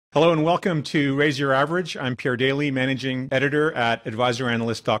Hello and welcome to Raise Your Average. I'm Pierre Daly, Managing Editor at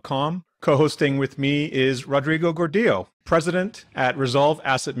AdvisorAnalyst.com. Co-hosting with me is Rodrigo Gordillo, President at Resolve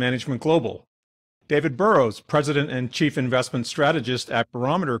Asset Management Global. David Burrows, President and Chief Investment Strategist at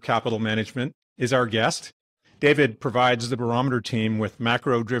Barometer Capital Management, is our guest. David provides the Barometer team with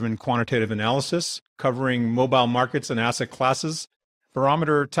macro-driven quantitative analysis covering mobile markets and asset classes.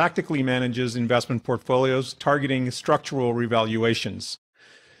 Barometer tactically manages investment portfolios targeting structural revaluations.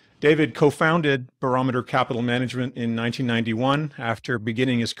 David co-founded Barometer Capital Management in 1991 after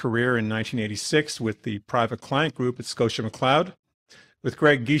beginning his career in 1986 with the private client group at Scotia McLeod. With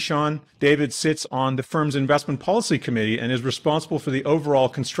Greg Guichon, David sits on the firm's investment policy committee and is responsible for the overall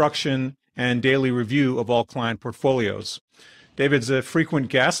construction and daily review of all client portfolios. David's a frequent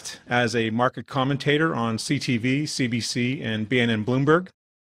guest as a market commentator on CTV, CBC, and BNN Bloomberg.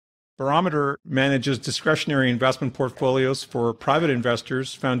 Barometer manages discretionary investment portfolios for private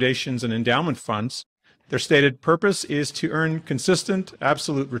investors, foundations, and endowment funds. Their stated purpose is to earn consistent,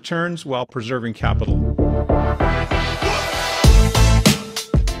 absolute returns while preserving capital.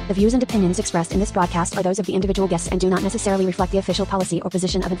 The views and opinions expressed in this broadcast are those of the individual guests and do not necessarily reflect the official policy or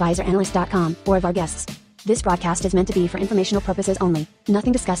position of AdvisorAnalyst.com or of our guests. This broadcast is meant to be for informational purposes only.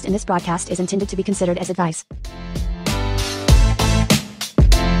 Nothing discussed in this broadcast is intended to be considered as advice.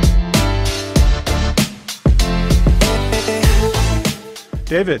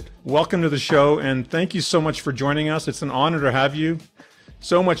 David, welcome to the show, and thank you so much for joining us. It's an honor to have you.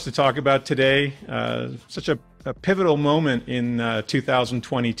 So much to talk about today. Such a pivotal moment in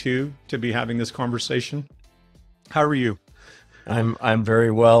 2022 to be having this conversation. How are you? I'm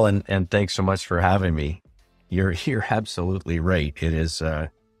very well, and thanks so much for having me. You're absolutely right. It is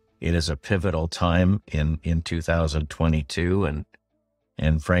a pivotal time in 2022,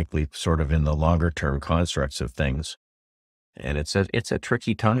 and frankly, sort of in the longer term constructs of things. And it's a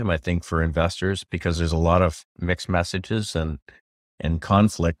tricky time, I think, for investors because there's a lot of mixed messages and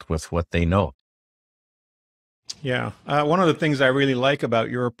conflict with what they know. Yeah. One of the things I really like about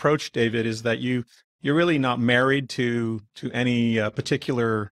your approach, David, is that you're really not married to any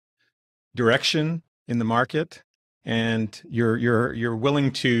particular direction in the market, and you're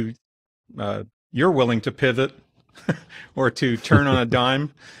willing to pivot or to turn on a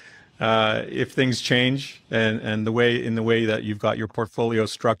dime. If things change and in the way that you've got your portfolio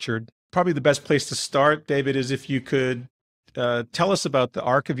structured. Probably the best place to start, David, is if you could tell us about the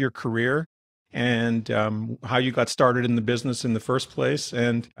arc of your career and how you got started in the business in the first place,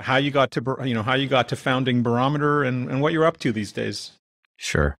 and how you got to founding Barometer and what you're up to these days.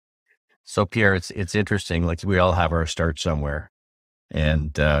 Sure. So Pierre, it's interesting. Like, we all have our start somewhere,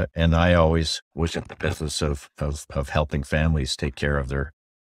 and I always was in the business of helping families take care of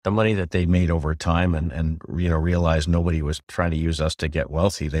the money that they made over time, and realized nobody was trying to use us to get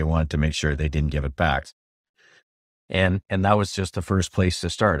wealthy. They wanted to make sure they didn't give it back. And that was just the first place to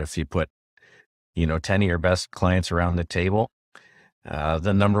start. If you put, 10 of your best clients around the table,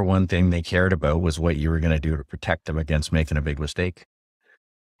 the number one thing they cared about was what you were going to do to protect them against making a big mistake.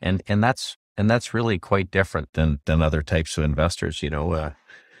 And that's really quite different than other types of investors. You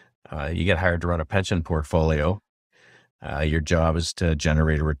get hired to run a pension portfolio. Your job is to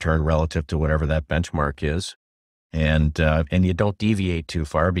generate a return relative to whatever that benchmark is. And you don't deviate too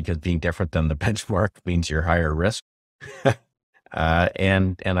far, because being different than the benchmark means you're higher risk.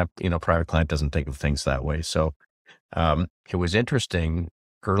 And a private client doesn't think of things that way. So it was interesting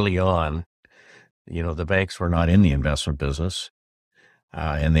early on, the banks were not in the investment business,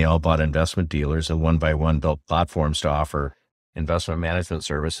 and they all bought investment dealers, and one by one built platforms to offer investment management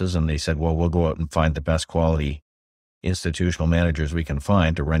services. And they said, well, we'll go out and find the best quality institutional managers we can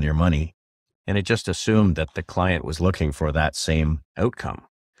find to run your money. And it just assumed that the client was looking for that same outcome.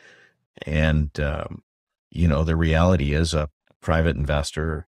 And, the reality is a private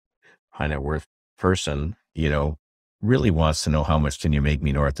investor, high net worth person, really wants to know, how much can you make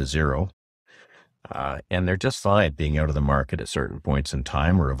me north of zero? And they're just fine being out of the market at certain points in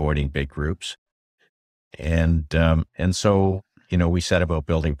time or avoiding big groups. And so, we set about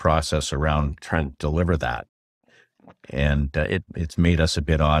building process around trying to deliver that. And it's made us a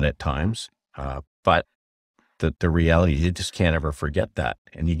bit odd at times, but the reality, you just can't ever forget that.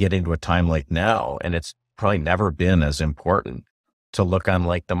 And you get into a time like now, and it's probably never been as important to look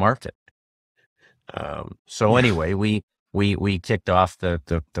unlike the market. So anyway, we kicked off the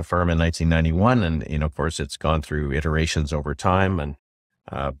firm in 1991, and of course it's gone through iterations over time,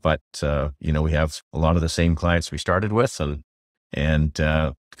 but we have a lot of the same clients we started with, and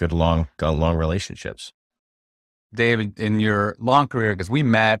got long relationships. David, in your long career, because we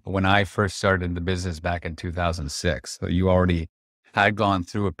met when I first started in the business back in 2006, so you already had gone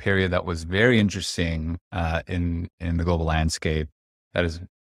through a period that was very interesting in the global landscape that is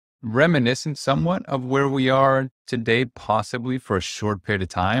reminiscent somewhat of where we are today, possibly for a short period of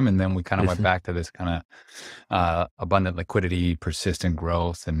time. And then we kind of went back to this kind of abundant liquidity, persistent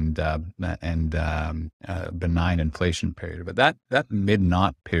growth, and benign inflation period. But that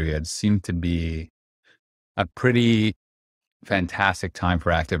mid-naught period seemed to be a pretty fantastic time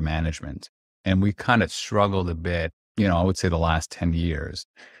for active management. And we kind of struggled a bit, I would say the last 10 years.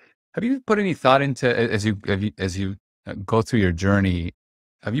 Have you put any thought into, as you go through your journey,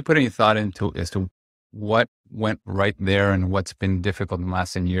 have you put any thought into as to what went right there and what's been difficult in the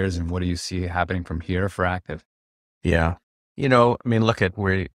last 10 years, and what do you see happening from here for active? Yeah. Look at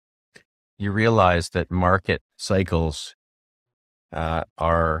where you realize that market cycles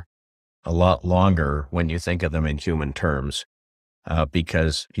are a lot longer when you think of them in human terms,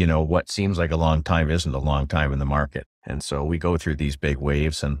 because, what seems like a long time isn't a long time in the market. And so we go through these big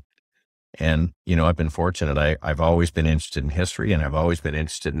waves, and I've been fortunate. I've always been interested in history, and I've always been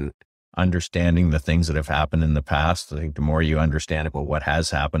interested in understanding the things that have happened in the past. I think the more you understand about what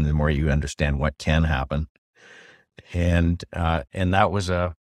has happened, the more you understand what can happen. And that was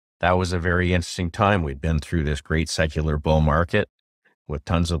a very interesting time. We'd been through this great secular bull market with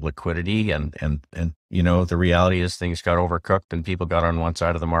tons of liquidity, and the reality is things got overcooked and people got on one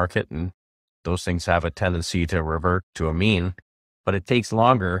side of the market, and those things have a tendency to revert to a mean, but it takes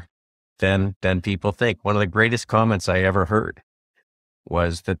longer than people think. One of the greatest comments I ever heard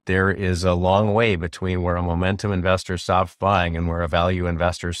was that there is a long way between where a momentum investor stops buying and where a value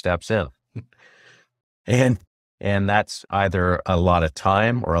investor steps in. And that's either a lot of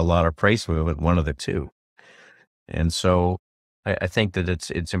time or a lot of price movement, one of the two. And so I think that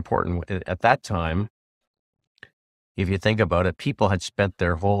it's important at that time. If you think about it, people had spent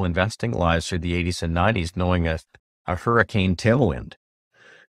their whole investing lives through the 80s and 90s knowing a hurricane tailwind.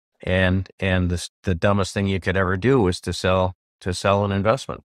 And the dumbest thing you could ever do was to sell an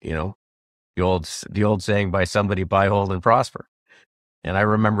investment. The old saying, buy somebody, buy, hold, and prosper. And I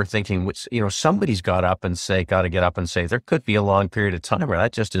remember thinking, somebody's got to get up and say, there could be a long period of time where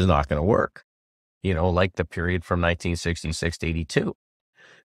that just is not going to work. Like the period from 1966 to 82.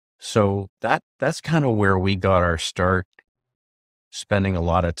 So that's kind of where we got our start, spending a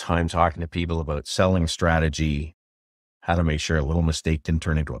lot of time talking to people about selling strategy, how to make sure a little mistake didn't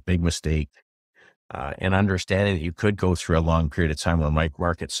turn into a big mistake, and understanding that you could go through a long period of time on a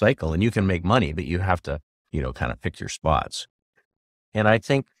market cycle and you can make money, but you have to, kind of pick your spots. And I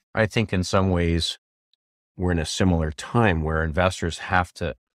think in some ways we're in a similar time where investors have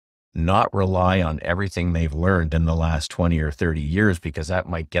to not rely on everything they've learned in the last 20 or 30 years, because that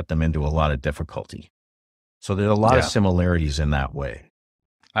might get them into a lot of difficulty. So there's a lot of similarities in that way.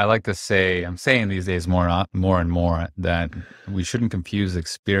 I like to say, I'm saying these days more and more, that we shouldn't confuse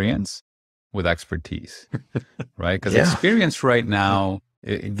experience with expertise, right? Because experience right now,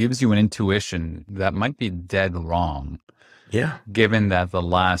 it gives you an intuition that might be dead wrong. Yeah. Given that the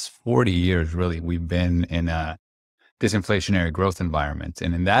last 40 years, really, we've been in a disinflationary growth environment.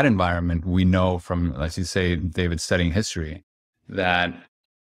 And in that environment, we know from, as you say, David, studying history, that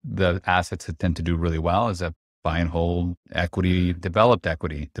the assets that tend to do really well is a buy and hold developed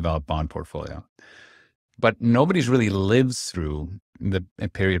bond portfolio. But nobody's really lives through the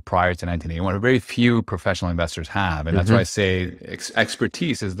period prior to 1981. Very few professional investors have. And that's why I say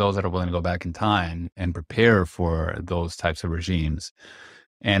expertise is those that are willing to go back in time and prepare for those types of regimes.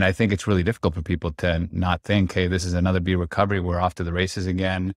 And I think it's really difficult for people to not think, hey, this is another B recovery. We're off to the races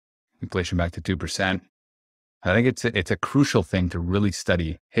again. Inflation back to 2%. I think it's a crucial thing to really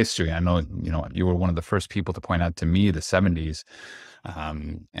study history. I know, you were one of the first people to point out to me the 70s.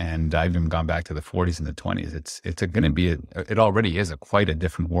 And I've even gone back to the 40s and the 20s. It's going to be, it already is quite a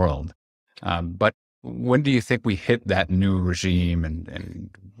different world. But when do you think we hit that new regime, and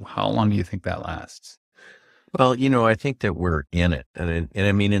how long do you think that lasts? Well, I think that we're in it. And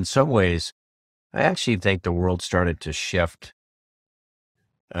I mean, in some ways, I actually think the world started to shift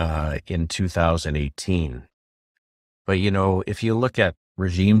in 2018. But, if you look at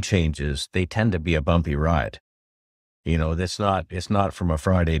regime changes, they tend to be a bumpy ride. It's not from a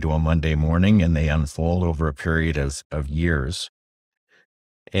Friday to a Monday morning, and they unfold over a period of years.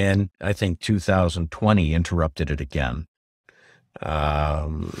 And I think 2020 interrupted it again.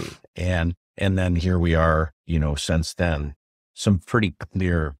 And then here we are, since then, some pretty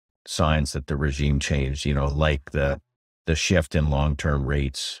clear signs that the regime changed, like the shift in long-term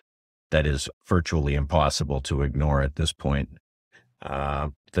rates that is virtually impossible to ignore at this point.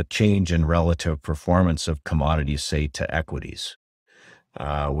 The change in relative performance of commodities, say, to equities,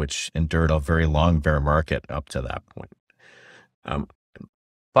 which endured a very long bear market up to that point. Um,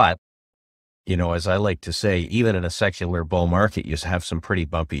 but, as I like to say, even in a secular bull market, you have some pretty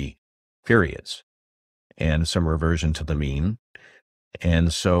bumpy periods and some reversion to the mean.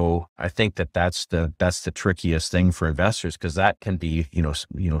 And so I think that's the trickiest thing for investors, because that can be,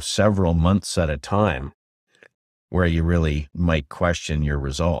 several months at a time where you really might question your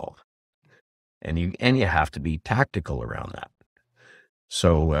resolve, and you have to be tactical around that.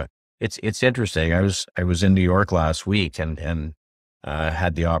 So it's interesting. I was in New York last week and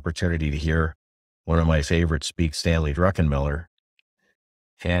had the opportunity to hear one of my favorites speak, Stanley Druckenmiller.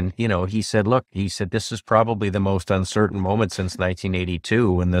 And, he said, this is probably the most uncertain moment since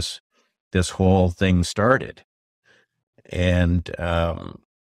 1982 when this whole thing started. And,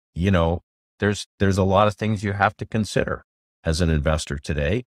 there's a lot of things you have to consider as an investor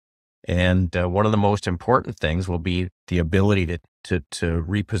today. And one of the most important things will be the ability to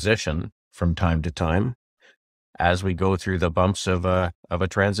reposition from time to time as we go through the bumps of a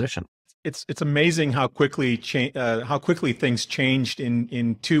transition. It's amazing how quickly things changed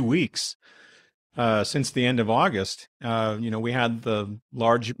in 2 weeks since the end of August. We had the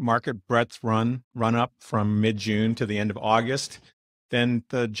large market breadth run up from mid-June to the end of August. Then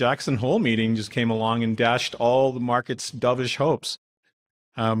the Jackson Hole meeting just came along and dashed all the market's dovish hopes.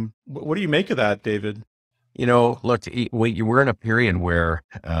 What do you make of that, David? Look, we're in a period where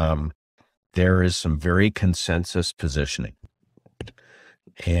there is some very consensus positioning.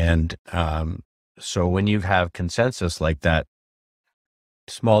 And so when you have consensus like that,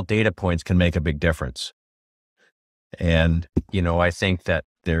 small data points can make a big difference. And, I think that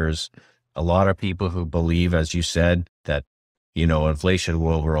there's a lot of people who believe, as you said, that, inflation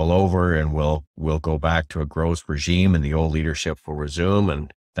will roll over and we'll go back to a growth regime and the old leadership will resume.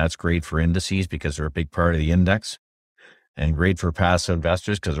 And that's great for indices because they're a big part of the index, and great for passive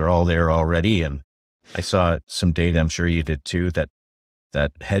investors because they're all there already. And I saw some data, I'm sure you did too, that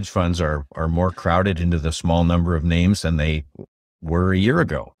hedge funds are more crowded into the small number of names than they were a year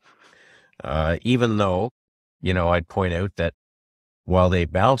ago. Even though, I'd point out that while they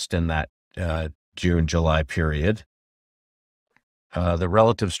bounced in that June, July period, the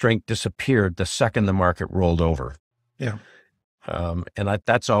relative strength disappeared the second the market rolled over. Yeah. And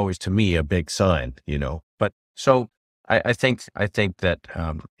that's always, to me, a big sign, But so I think that,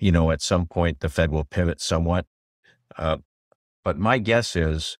 at some point the Fed will pivot somewhat. But my guess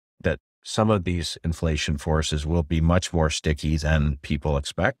is that some of these inflation forces will be much more sticky than people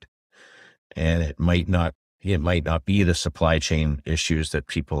expect. And it might not be the supply chain issues that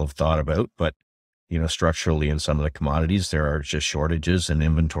people have thought about, but, structurally in some of the commodities, there are just shortages in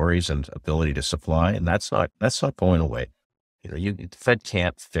inventories and ability to supply. And that's not going away. The Fed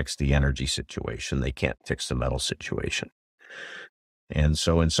can't fix the energy situation. They can't fix the metal situation. And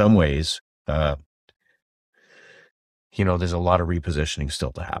so in some ways, there's a lot of repositioning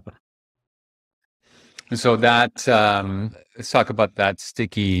still to happen. And so that, let's talk about that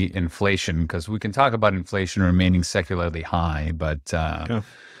sticky inflation, because we can talk about inflation remaining secularly high, but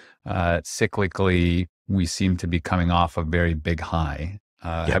cyclically, we seem to be coming off a very big high.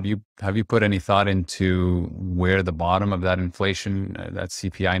 Have you put any thought into where the bottom of that inflation, that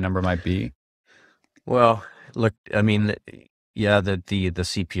CPI number might be? Well, look, I mean, yeah, the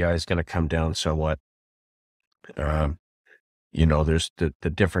CPI is going to come down somewhat. There's the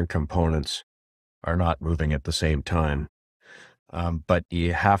different components are not moving at the same time. But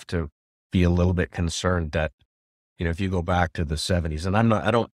you have to be a little bit concerned that, if you go back to the 70s, and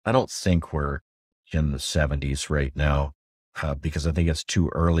I don't think we're in the 70s right now, because I think it's too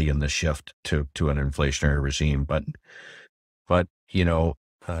early in the shift to an inflationary regime. But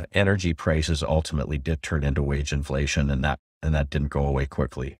energy prices ultimately did turn into wage inflation, and that didn't go away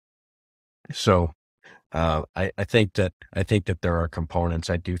quickly. So I think that there are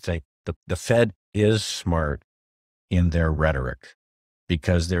components. I do think the Fed is smart in their rhetoric,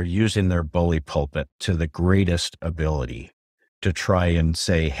 because they're using their bully pulpit to the greatest ability to try and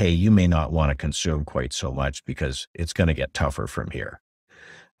say, hey, you may not want to consume quite so much because it's going to get tougher from here.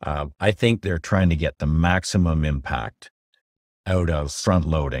 I think they're trying to get the maximum impact out of front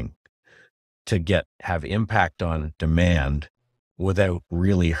loading to have impact on demand without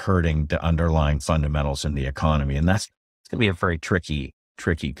really hurting the underlying fundamentals in the economy. And that's going to be a very tricky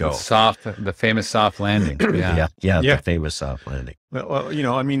go. The famous soft landing. Yeah. The famous soft landing. Well,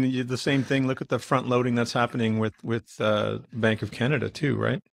 the same thing. Look at the front loading that's happening with Bank of Canada too,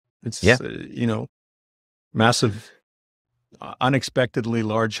 right? It's massive, unexpectedly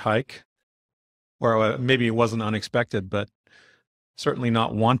large hike, or maybe it wasn't unexpected, but certainly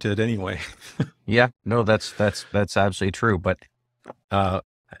not wanted anyway. Yeah, no, that's absolutely true. But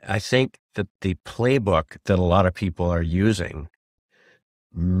I think that the playbook that a lot of people are using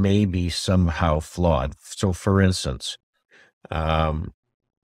may be somehow flawed. So for instance, when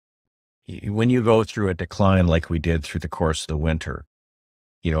you go through a decline like we did through the course of the winter,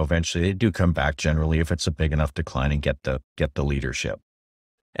 eventually they do come back generally if it's a big enough decline and get the leadership.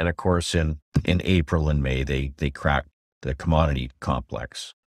 And of course, in April and May, they cracked the commodity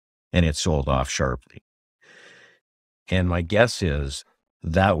complex and it sold off sharply. And my guess is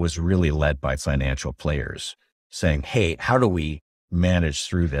that was really led by financial players saying, hey, how do we manage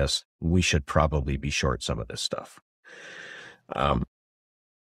through this? We should probably be short some of this stuff.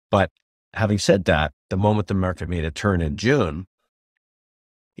 But having said that, the moment the market made a turn in June,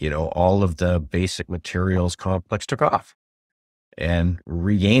 all of the basic materials complex took off and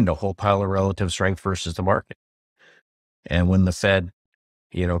regained a whole pile of relative strength versus the market. And when the Fed,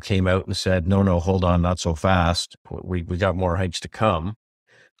 came out and said, no, hold on, not so fast. We got more hikes to come,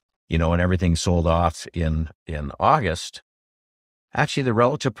 and everything sold off in August. Actually, the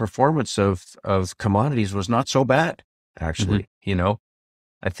relative performance of commodities was not so bad, actually.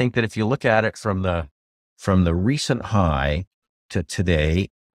 I think that if you look at it from the recent high to today,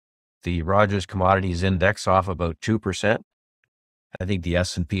 the Rogers Commodities Index off about 2%. I think the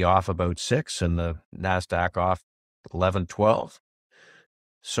S&P off about 6% and the NASDAQ off 11, 12.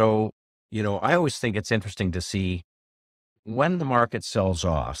 So, I always think it's interesting to see when the market sells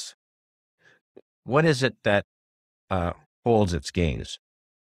off, what is it that holds its gains?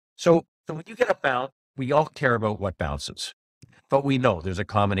 So when you get a bounce, we all care about what bounces, but we know there's a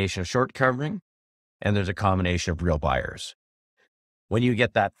combination of short covering and there's a combination of real buyers. When you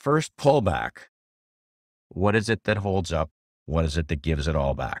get that first pullback, what is it that holds up? What is it that gives it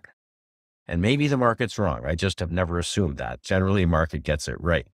all back? And maybe the market's wrong. I just have never assumed that. Generally, market gets it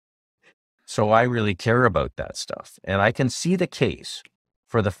right. So I really care about that stuff. And I can see the case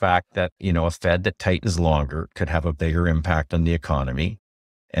for the fact that, a Fed that tightens longer could have a bigger impact on the economy.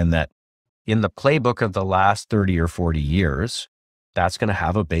 And that in the playbook of the last 30 or 40 years, that's going to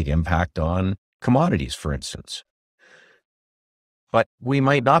have a big impact on commodities, for instance. But we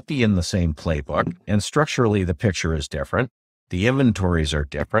might not be in the same playbook. And structurally, the picture is different. The inventories are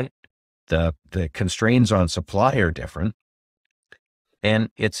different. The constraints on supply are different. And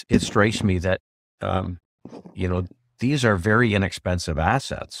it strikes me that, these are very inexpensive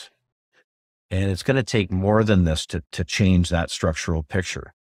assets. And it's going to take more than this to change that structural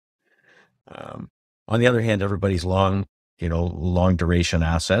picture. On the other hand, everybody's long duration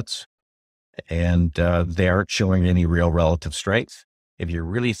assets, and they aren't showing any real relative strength. If you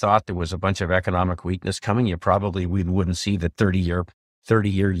really thought there was a bunch of economic weakness coming, you probably wouldn't see the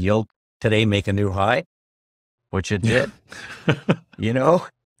 30-year yield today make a new high, which it did.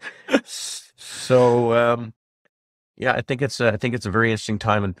 So I think it's a very interesting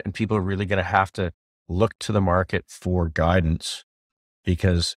time, and people are really going to have to look to the market for guidance,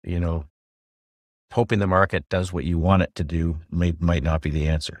 because hoping the market does what you want it to do might not be the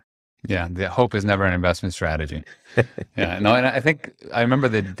answer. Yeah, the hope is never an investment strategy. And I remember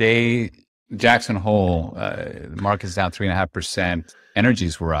the day Jackson Hole, the market's down 3.5%.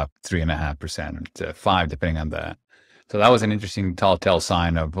 Energies were up 3.5% to 5%, depending on the. So that was an interesting telltale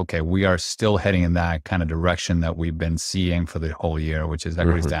sign of, okay, we are still heading in that kind of direction that we've been seeing for the whole year, which is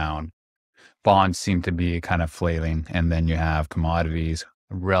equities down. Bonds seem to be kind of flailing, and then you have commodities,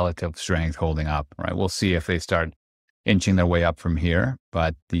 relative strength holding up, right? We'll see if they start inching their way up from here,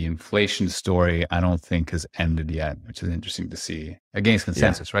 but the inflation story, I don't think has ended yet, which is interesting to see against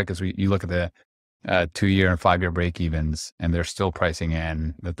consensus, right? Because you look at the 2-year and 5-year break evens, and they're still pricing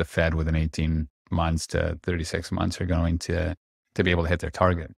in that the Fed within 18 months to 36 months are going to be able to hit their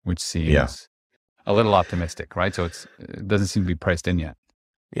target, which seems a little optimistic, right? So it doesn't seem to be priced in yet.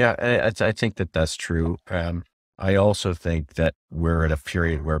 Yeah, I think that's true. I also think that we're at a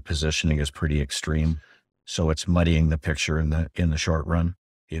period where positioning is pretty extreme. So it's muddying the picture in the short run.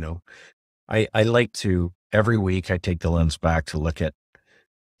 I like to, every week I take the lens back to look at,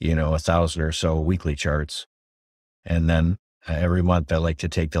 1,000 or so weekly charts. And then every month I like to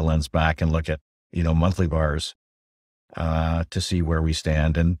take the lens back and look at, monthly bars, to see where we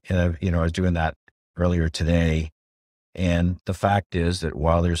stand. And I was doing that earlier today. And the fact is that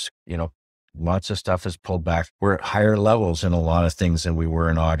while there's, lots of stuff is pulled back, we're at higher levels in a lot of things than we were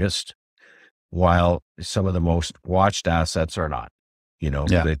in August, while some of the most watched assets are not.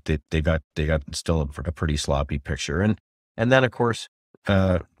 They got still a pretty sloppy picture. And then of course,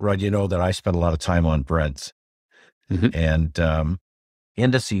 Rod, that I spend a lot of time on breadth, and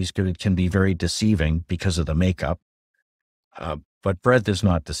indices can be very deceiving because of the makeup, but breadth is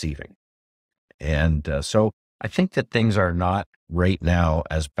not deceiving. And so I think that things are not right now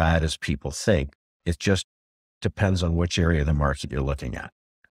as bad as people think. It just depends on which area of the market you're looking at,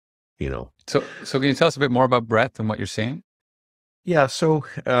 you know. So can you tell us a bit more about breadth and what you're seeing? Yeah. So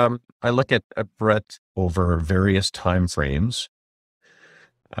I look at breadth over various time frames.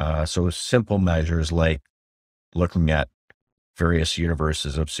 So simple measures like looking at various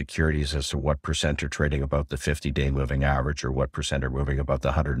universes of securities as to what percent are trading about the 50-day moving average or what percent are moving about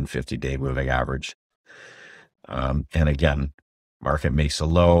the 150-day moving average. And again, market makes a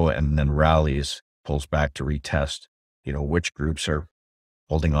low and then rallies, pulls back to retest, you know, which groups are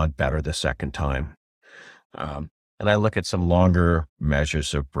holding on better the second time. And I look at some longer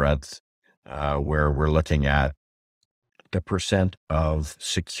measures of breadth where we're looking at the percent of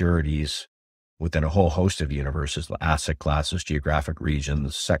securities within a whole host of universes, asset classes, geographic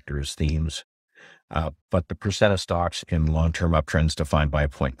regions, sectors, themes. But the percent of stocks in long-term uptrends defined by a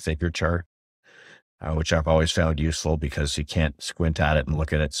point figure chart, which I've always found useful because you can't squint at it and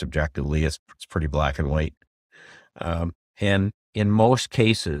look at it subjectively. It's pretty black and white. And in most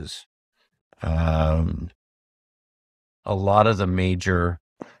cases, a lot of the major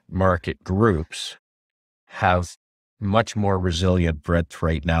market groups have much more resilient breadth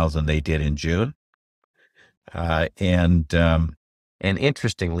right now than they did in June. And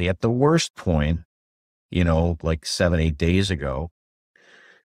interestingly, at the worst point, you know, like 7-8 days ago,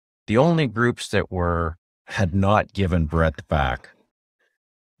 the only groups that had not given breadth back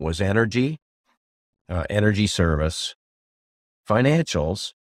was energy, energy service,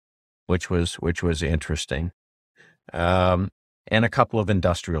 financials, which was interesting, and a couple of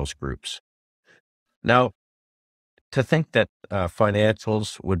industrials groups. Now, to think that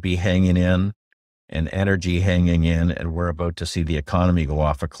financials would be hanging in and energy hanging in, and we're about to see the economy go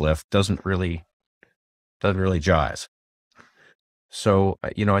off a cliff doesn't really jive. So,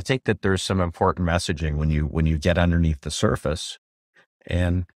 you know, I think that there's some important messaging when you get underneath the surface,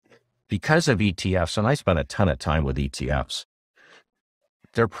 and because of ETFs, and I spent a ton of time with ETFs,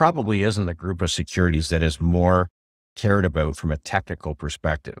 there probably isn't a group of securities that is more cared about from a technical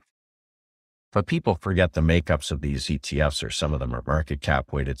perspective. But people forget the makeups of these ETFs, or some of them are market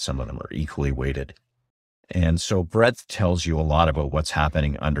cap weighted, some of them are equally weighted. And so breadth tells you a lot about what's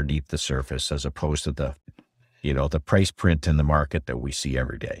happening underneath the surface as opposed to the price print in the market that we see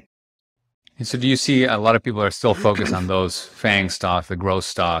every day. And so do you see a lot of people are still focused on those FANG stocks, the growth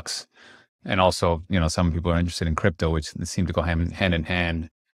stocks, and also, you know, some people are interested in crypto, which seem to go hand in hand.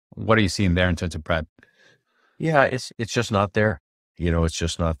 What are you seeing there in terms of breadth? Yeah, it's just not there. You know, it's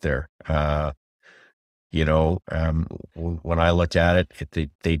just not there. When I look at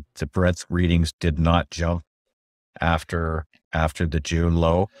it, the breadth readings did not jump after the June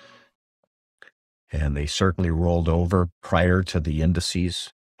low, and they certainly rolled over prior to the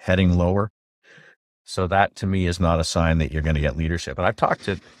indices heading lower. So that to me is not a sign that you're going to get leadership. And I've talked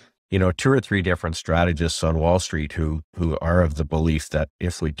to, you know, 2 or 3 different strategists on Wall Street who are of the belief that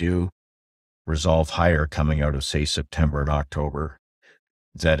if we do resolve higher coming out of, say, September and October,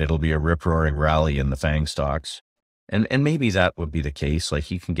 that it'll be a rip-roaring rally in the FANG stocks. And maybe that would be the case.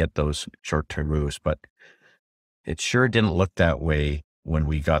 Like, you can get those short-term moves, but it sure didn't look that way when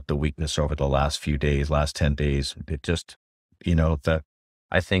we got the weakness over the last few days, last 10 days. It just, you know,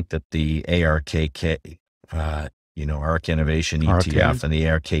 I think that the ARKK, ARK Innovation ETF and the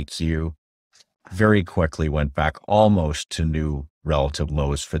ARKQ very quickly went back almost to new relative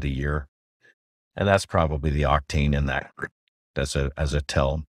lows for the year. And that's probably the octane in that group as a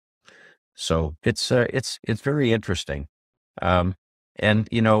tell. So it's very interesting. And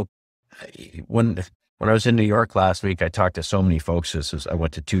you know, when I was in New York last week, I talked to so many folks. I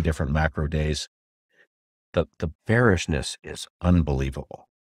went to 2 different macro days. The bearishness is unbelievable.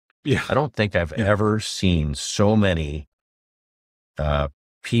 Yeah. I don't think I've ever seen so many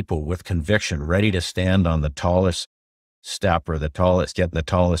people with conviction ready to stand on the tallest step or get the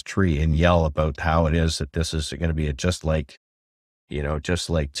tallest tree and yell about how it is that this is going to be just like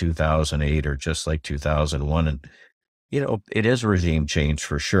 2008 or just like 2001. And, you know, it is a regime change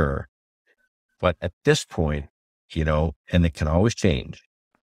for sure. But at this point, you know, and it can always change,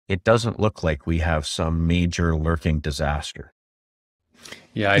 it doesn't look like we have some major lurking disaster.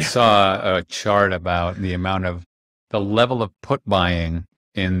 Yeah, I saw a chart about the level of put buying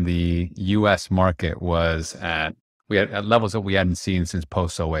in the U.S. market was at levels that we hadn't seen since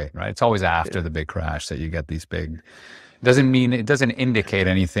post 08, right? It's always after the big crash that you get these big. It doesn't indicate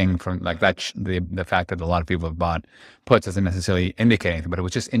anything from like that. The fact that a lot of people have bought puts doesn't necessarily indicate anything, but it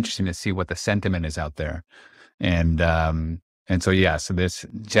was just interesting to see what the sentiment is out there. And so, yeah, so this,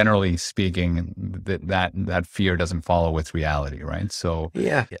 generally speaking, that fear doesn't follow with reality, right? So,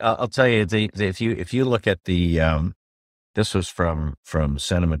 yeah, I'll tell you, if you look at the this was from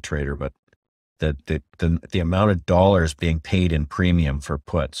Sentiment Trader, but the amount of dollars being paid in premium for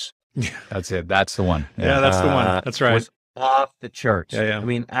puts. That's it. That's the one. Yeah, that's the one. That's right. Was off the charts. Yeah. I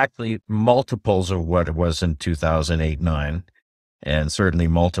mean, actually multiples of what it was in 2008-9, and certainly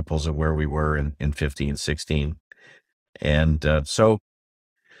multiples of where we were in 15-16. And so.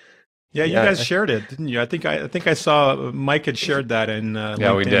 Yeah, you guys shared it, didn't you? I think I saw Mike had shared that in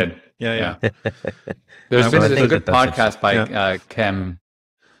LinkedIn. We did. Yeah. There's been a good that's podcast by Kem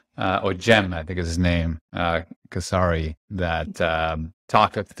or Jem, I think is his name, Kasari, that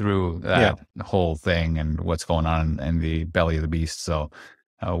talked through that whole thing and what's going on in the belly of the beast. So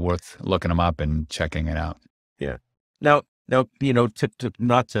worth looking them up and checking it out. Yeah. Now, to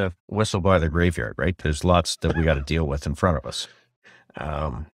not to whistle by the graveyard, right? There's lots that we got to deal with in front of us.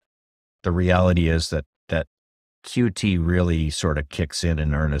 The reality is that QT really sort of kicks in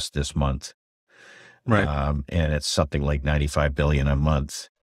earnest this month. Right. And it's something like $95 billion a month.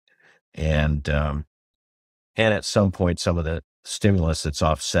 And at some point, some of the stimulus that's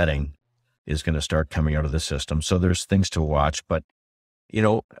offsetting is going to start coming out of the system. So there's things to watch, but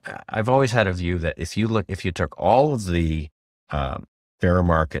I've always had a view that if you took all of the bear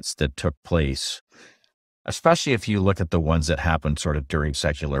markets that took place, especially if you look at the ones that happened sort of during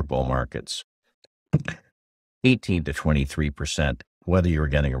secular bull markets, 18 to 23%, whether you were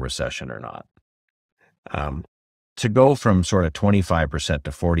getting a recession or not. To go from sort of 25%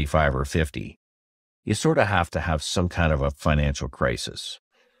 to 45 or 50, you sort of have to have some kind of a financial crisis,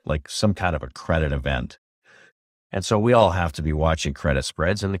 like some kind of a credit event. And so we all have to be watching credit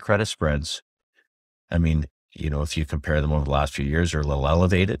spreads, and the credit spreads, I mean, if you compare them over the last few years, are a little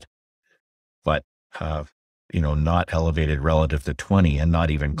elevated, but not elevated relative to 20 and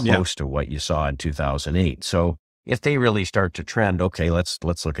not even close to what you saw in 2008. So if they really start to trend, okay, let's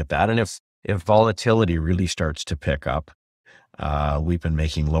look at that. And if volatility really starts to pick up, we've been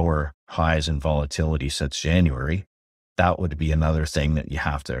making lower highs in volatility since January. That would be another thing that you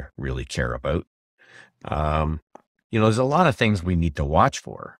have to really care about. There's a lot of things we need to watch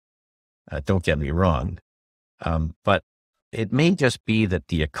for. Don't get me wrong. But it may just be that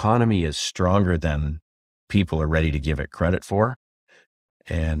the economy is stronger than people are ready to give it credit for.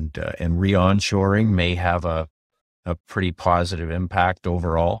 And re-onshoring may have a pretty positive impact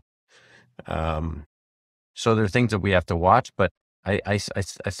overall. So there are things that we have to watch, but I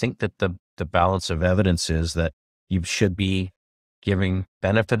think that the balance of evidence is that you should be giving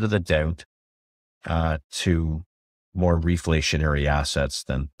benefit of the doubt to more reflationary assets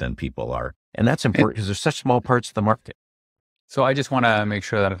than people are. And that's important because there's such small parts of the market. So I just want to make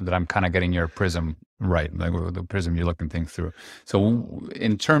sure that I'm kind of getting your prism right, like the prism you're looking things through. So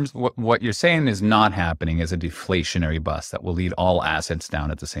in terms of what you're saying is not happening is a deflationary bust that will lead all assets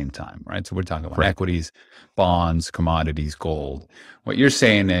down at the same time, right? So we're talking about equities, bonds, commodities, gold. What you're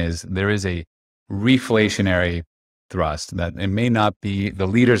saying is there is a reflationary thrust that it may not be, the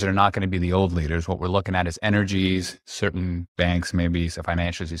leaders are not going to be the old leaders. What we're looking at is energies, certain banks, maybe some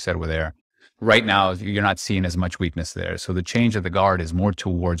financials you said were there. Right now, you're not seeing as much weakness there. So the change of the guard is more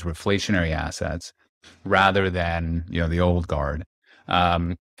towards reflationary assets rather than, the old guard.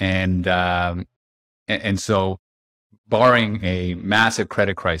 And so barring a massive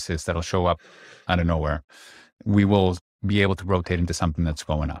credit crisis that'll show up out of nowhere, we will be able to rotate into something that's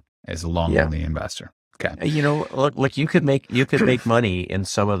going up as a long-only investor. Okay. Look, you could make money in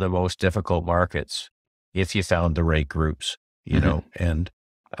some of the most difficult markets if you found the right groups, and,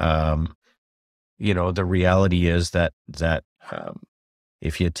 the reality is that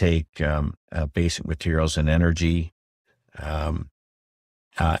if you take basic materials and energy,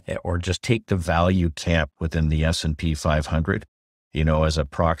 or just take the value camp within the S&P 500, as a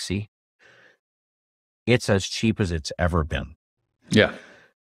proxy, it's as cheap as it's ever been. Yeah.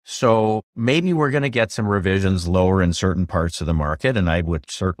 So maybe we're going to get some revisions lower in certain parts of the market, and I would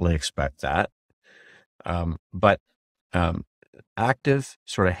certainly expect that. But active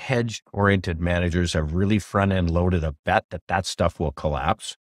sort of hedge-oriented managers have really front-end loaded a bet that stuff will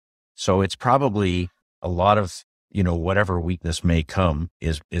collapse. So it's probably a lot of, whatever weakness may come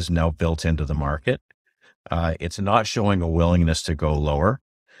is now built into the market. It's not showing a willingness to go lower.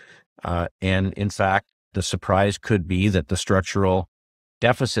 And in fact, the surprise could be that the structural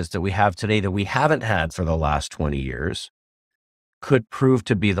deficits that we have today that we haven't had for the last 20 years could prove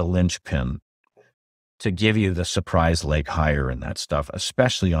to be the linchpin to give you the surprise leg higher in that stuff,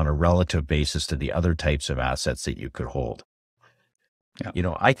 especially on a relative basis to the other types of assets that you could hold.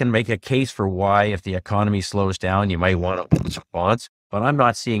 Yeah. I can make a case for why if the economy slows down, you might want to hold some bonds, but I'm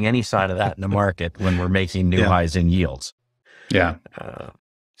not seeing any sign of that in the market when we're making new highs in yields. Yeah.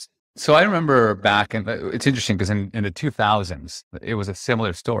 So I remember back, and it's interesting because in the 2000s, it was a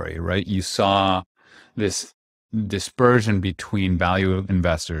similar story, right? You saw this dispersion between value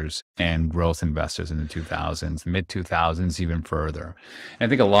investors and growth investors in the 2000s, mid 2000s, even further. And I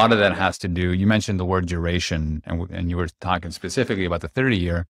think a lot of that has to do, you mentioned the word duration, and you were talking specifically about the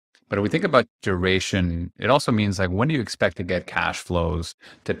 30-year. But if we think about duration, it also means like, when do you expect to get cash flows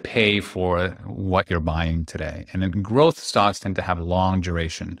to pay for what you're buying today? And then growth stocks tend to have long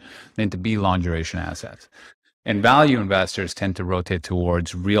duration, tend to be long duration assets. And value investors tend to rotate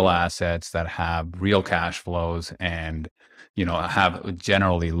towards real assets that have real cash flows and, have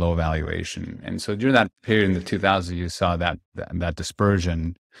generally low valuation. And so during that period in the 2000s, you saw that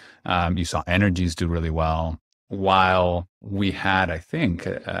dispersion. You saw energies do really well, while we had, I think,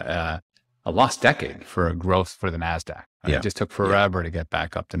 a lost decade for growth for the NASDAQ. Yeah. It just took forever to get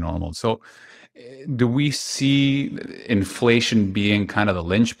back up to normal. So do we see inflation being kind of the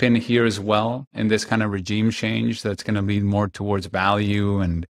linchpin here as well in this kind of regime change that's going to be more towards value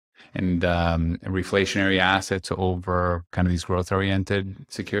and reflationary assets over kind of these growth-oriented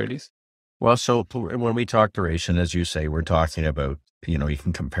securities? Well, so when we talk duration, as you say, we're talking about, you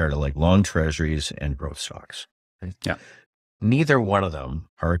can compare to like long treasuries and growth stocks. Right? Yeah. Neither one of them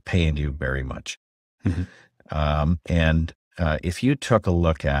are paying you very much. And if you took a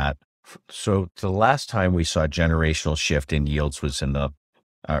look at, so the last time we saw generational shift in yields was in the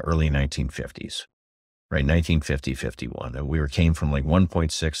early 1950s, right? 1950, 51. And we came from like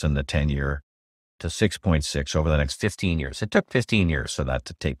 1.6 in the 10-year to 6.6 over the next 15 years. It took 15 years for that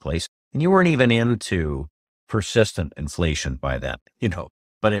to take place. And you weren't even into persistent inflation by then,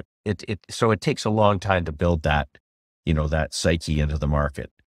 but so it takes a long time to build that, that psyche into the market.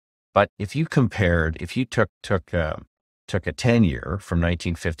 But if you took a 10-year from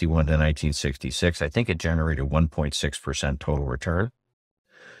 1951 to 1966, I think it generated 1.6% total return.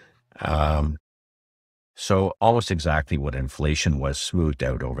 So almost exactly what inflation was smoothed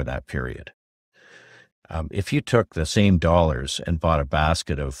out over that period. If you took the same dollars and bought a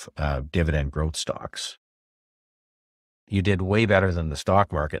basket of dividend growth stocks, you did way better than the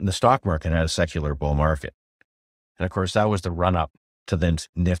stock market. And the stock market had a secular bull market. And of course, that was the run up to the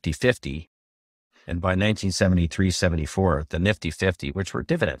Nifty 50. And by 1973, 74, the Nifty 50, which were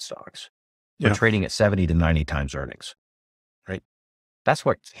dividend stocks, were trading at 70 to 90 times earnings, right? That's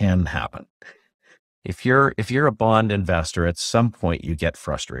what can happen. If you're a bond investor, at some point you get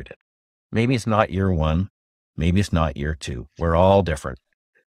frustrated. Maybe it's not year one, maybe it's not year two. We're all different.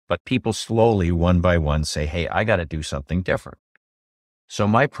 But people slowly, one by one, say, hey, I got to do something different. So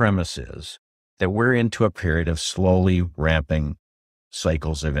my premise is that we're into a period of slowly ramping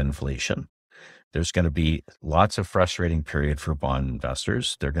cycles of inflation. There's going to be lots of frustrating period for bond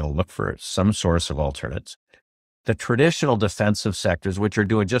investors. They're going to look for some source of alternates. The traditional defensive sectors, which are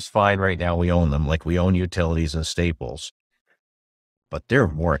doing just fine right now, we own them, like we own utilities and staples, but they're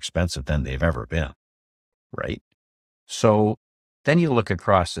more expensive than they've ever been, right? So then you look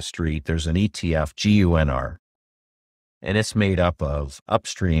across the street, there's an ETF, GUNR, and it's made up of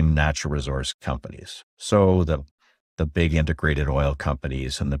upstream natural resource companies. So the big integrated oil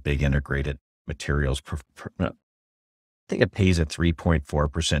companies and the big integrated materials, I think it pays a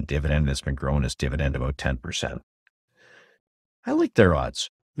 3.4% dividend. It's been growing its dividend about 10%. I like their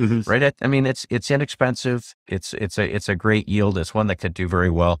odds, right? I mean, it's inexpensive. It's a great yield. It's one that could do very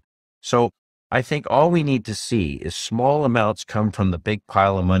well. So I think all we need to see is small amounts come from the big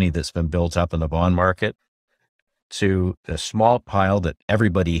pile of money that's been built up in the bond market to the small pile that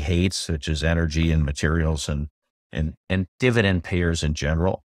everybody hates, which is energy and materials and dividend payers in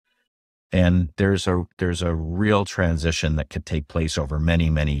general. And there's a real transition that could take place over many,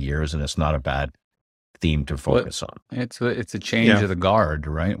 many years, and it's not a bad theme to focus on. It's a change of the guard,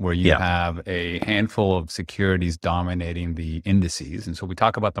 right? Where you have a handful of securities dominating the indices. And so we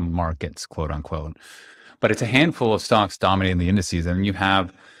talk about the markets, quote unquote, but it's a handful of stocks dominating the indices. And you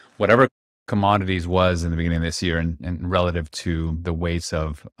have whatever commodities was in the beginning of this year and relative to the weights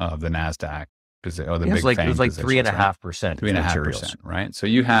of the NASDAQ. It was like 3.5%. 3.5%, right? So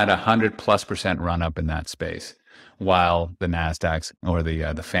you had 100+% run up in that space, while the NASDAQs or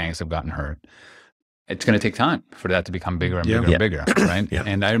the FANGs have gotten hurt. It's going to take time for that to become bigger and bigger and bigger, right?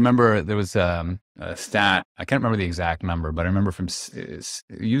 And I remember there was a stat, I can't remember the exact number, but I remember from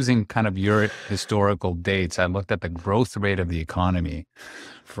using kind of your historical dates, I looked at the growth rate of the economy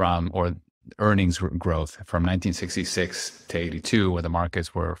or earnings growth from 1966 to 82, where the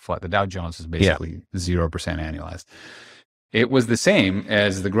markets were flat. The Dow Jones was basically 0% annualized. It was the same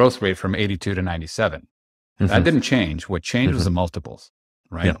as the growth rate from 82 to 97. That didn't change. What changed was the multiples,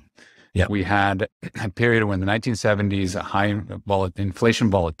 right? Yeah. We had a period when the 1970s, a high inflation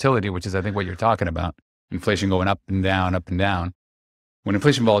volatility, which is, I think, what you're talking about, inflation going up and down, up and down. When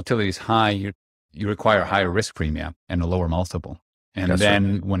inflation volatility is high, you require a higher risk premium and a lower multiple. And That's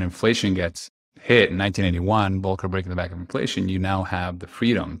then right. when inflation gets hit in 1981, Volcker breaking the back of inflation, you now have the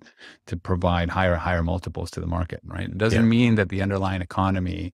freedom to provide higher multiples to the market, right? It doesn't mean that the underlying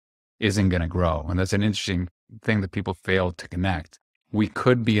economy isn't going to grow. And that's an interesting thing that people fail to connect. We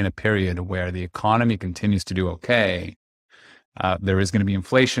could be in a period where the economy continues to do okay. There is going to be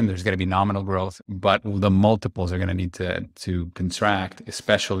inflation, there's going to be nominal growth, but the multiples are going to need to contract,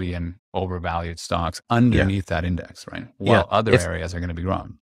 especially in overvalued stocks underneath that index, right? While other areas are going to be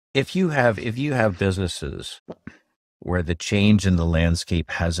growing. If you have businesses where the change in the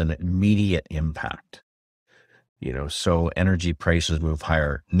landscape has an immediate impact, so energy prices move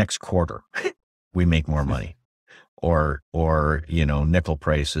higher next quarter, we make more money, or nickel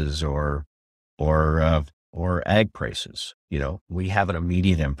prices or ag prices, we have an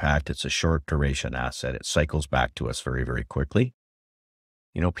immediate impact. It's a short duration asset. It cycles back to us very, very quickly.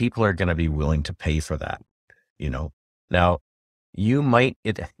 People are going to be willing to pay for that, now. The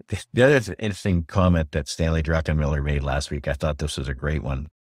other interesting comment that Stanley Druckenmiller made last week, I thought this was a great one,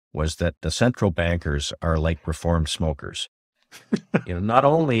 was that the central bankers are like reformed smokers. Not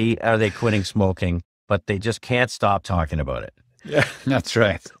only are they quitting smoking, but they just can't stop talking about it. Yeah, that's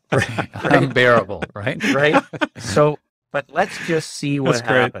right. Right. Unbearable, right? Right. So, but let's just see what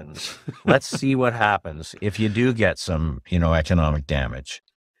happens. Let's see what happens if you do get some, economic damage.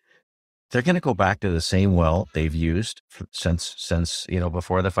 They're going to go back to the same well they've used since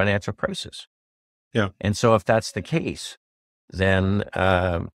before the financial crisis. Yeah. And so if that's the case, then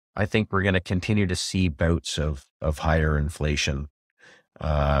I think we're going to continue to see bouts of higher inflation,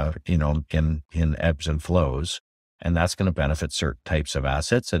 in ebbs and flows, and that's going to benefit certain types of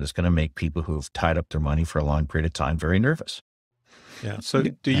assets, and it's going to make people who've tied up their money for a long period of time very nervous. Yeah. So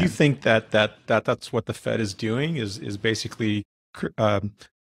do you think that's what the Fed is doing? Is basically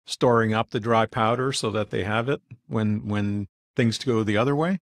storing up the dry powder so that they have it when things go the other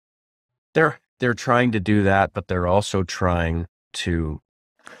way? They're trying to do that, but they're also trying to,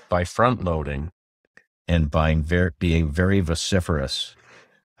 by front loading and being very vociferous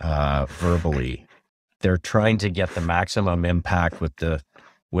verbally, they're trying to get the maximum impact with the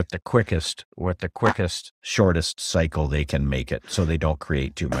quickest, shortest cycle they can make it, so they don't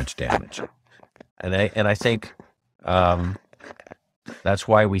create too much damage. And I think that's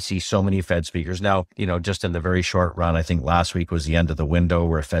why we see so many Fed speakers now. Just in the very short run, I think last week was the end of the window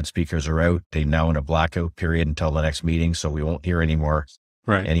where Fed speakers are out. They're now in a blackout period until the next meeting, so we won't hear any more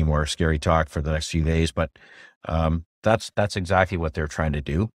scary talk for the next few days. But that's exactly what they're trying to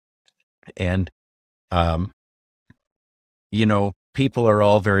do. And people are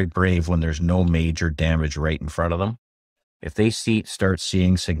all very brave when there's no major damage right in front of them. If they start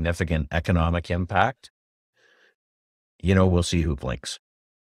seeing significant economic impact, we'll see who blinks.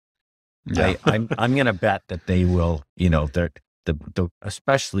 Yeah. I'm going to bet that they will,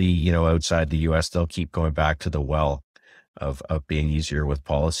 especially, outside the US, they'll keep going back to the well of being easier with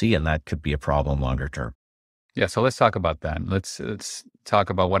policy, and that could be a problem longer term. Yeah. So let's talk about that. Let's talk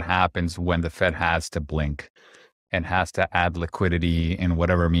about what happens when the Fed has to blink and has to add liquidity in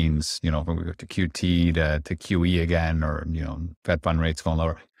whatever means, when we go to QT to QE again, or, Fed fund rates going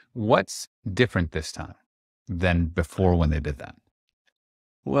lower. What's different this time than before when they did that?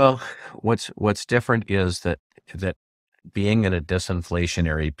 Well, what's different is that being in a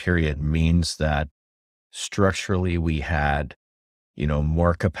disinflationary period means that structurally we had,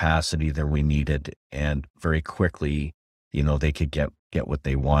 more capacity than we needed, and very quickly, they could get what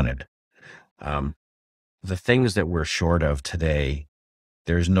they wanted. The things that we're short of today,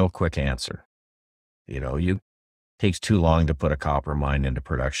 there's no quick answer. It takes too long to put a copper mine into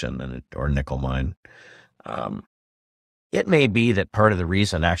production or nickel mine. It may be that part of the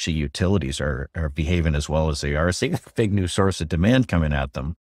reason actually utilities are behaving as well as they are, seeing a big new source of demand coming at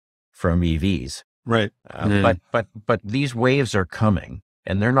them from EVs. Right. But these waves are coming,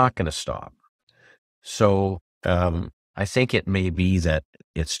 and they're not going to stop. So I think it may be that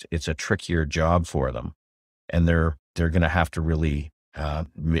it's a trickier job for them, and they're going to have to really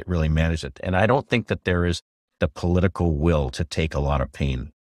manage it. And I don't think that there is the political will to take a lot of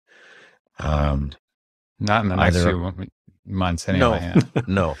pain. Not in the next few months anyway.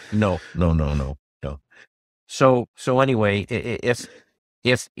 No. So anyway,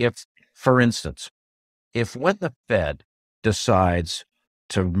 if for instance, if when the Fed decides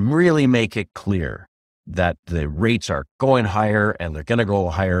to really make it clear that the rates are going higher and they're going to go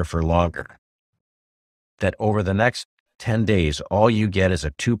higher for longer, that over the next 10 days, all you get is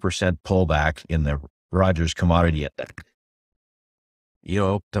a 2% pullback in the Rogers Commodity Index.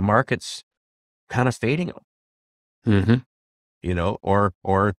 The market's kind of fading them, or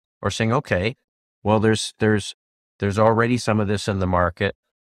saying, okay, well, there's already some of this in the market.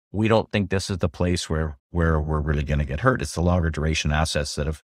 We don't think this is the place where we're really going to get hurt. It's the longer duration assets that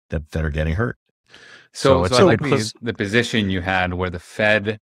are getting hurt. So I like the position you had where the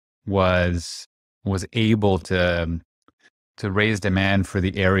Fed was able to raise demand for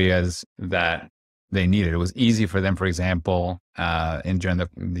the areas that they needed. It was easy for them, for example, during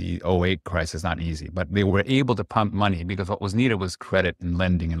the 08 crisis, not easy, but they were able to pump money because what was needed was credit and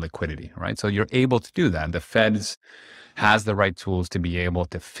lending and liquidity, right? So you're able to do that. The Fed has the right tools to be able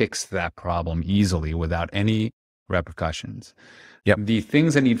to fix that problem easily without any repercussions. Yep. The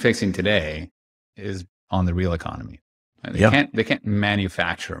things that need fixing today is on the real economy. They can't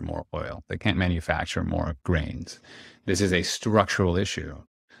manufacture more oil. They can't manufacture more grains. This is a structural issue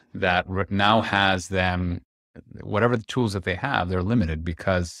that now has them, whatever the tools that they have, they're limited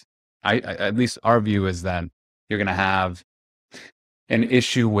because at least our view is that you're going to have an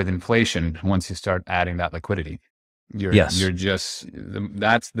issue with inflation once you start adding that liquidity. That's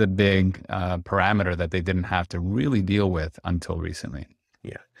the big parameter that they didn't have to really deal with until recently.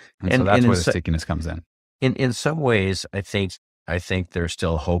 Yeah. And so that's where the stickiness comes in. In some ways, I think they're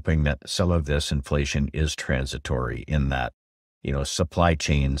still hoping that some of this inflation is transitory in that, supply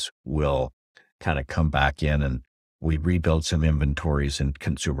chains will kind of come back in and we rebuild some inventories in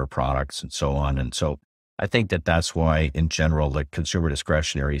consumer products and so on. And so I think that that's why in general, the consumer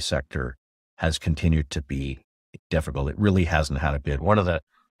discretionary sector has continued to be difficult. It really hasn't had a bid. One of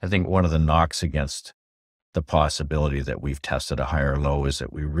the knocks against the possibility that we've tested a higher low is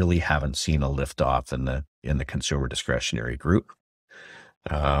that we really haven't seen a lift off in the consumer discretionary group.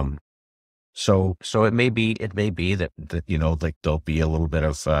 So it may be that like there'll be a little bit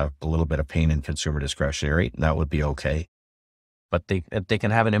of pain in consumer discretionary, and that would be okay. But they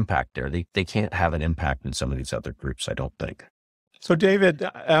can have an impact there. They can't have an impact in some of these other groups, I don't think. So David,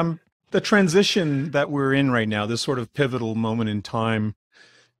 the transition that we're in right now, this sort of pivotal moment in time,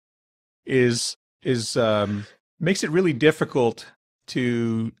 is makes it really difficult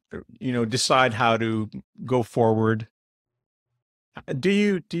to decide how to go forward. Do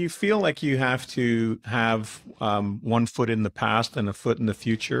you feel like you have to have one foot in the past and a foot in the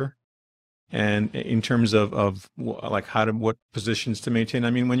future, and in terms of like what positions to maintain?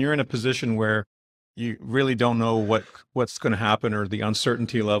 I mean, when you're in a position where you really don't know what's going to happen, or the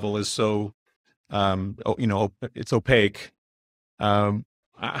uncertainty level is so it's opaque.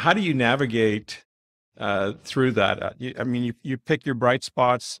 How do you navigate through that? I mean, you pick your bright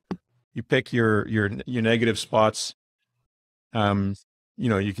spots, you pick your negative spots.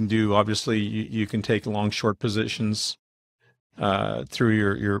 You can do, obviously you can take long, short positions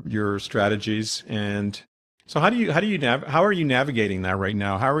through your strategies. And so how are you navigating that right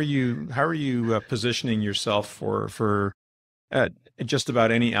now? How are you positioning yourself for just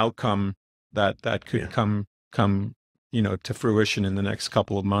about any outcome that could come to fruition in the next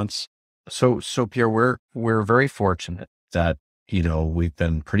couple of months? So Pierre, we're very fortunate that, we've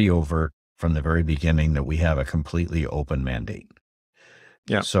been pretty overt from the very beginning that we have a completely open mandate.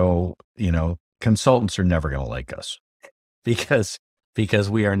 Yeah. So, consultants are never going to like us because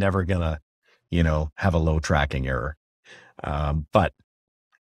we are never going to, have a low tracking error. But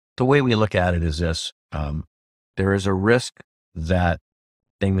the way we look at it is this, there is a risk that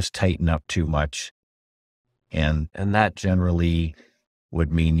things tighten up too much. And that generally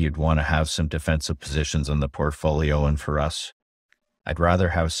would mean you'd want to have some defensive positions in the portfolio. And for us, I'd rather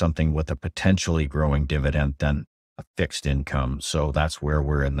have something with a potentially growing dividend than a fixed income. So that's where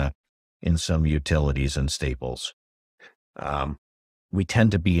we're in some utilities and staples. We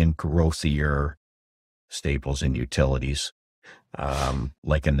tend to be in growthier staples and utilities,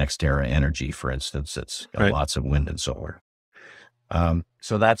 like a NextEra Energy, for instance. It's got right. Lots of wind and solar.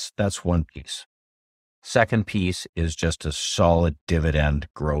 So that's one piece. Second piece is just a solid dividend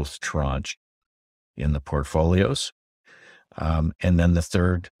growth tranche in the portfolios. And then the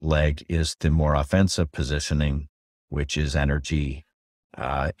third leg is the more offensive positioning, which is energy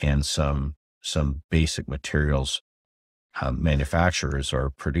and some basic materials manufacturers or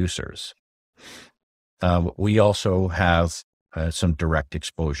producers. We also have some direct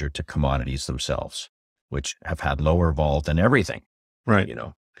exposure to commodities themselves, which have had lower vol than everything. Right.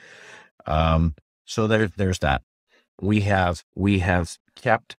 So there's that. We have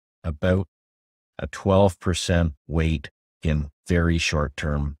kept about a 12% weight in very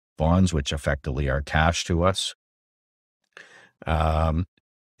short-term bonds, which effectively are cash to us. And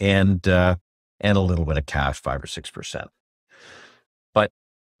and a little bit of cash, 5 or 6%. But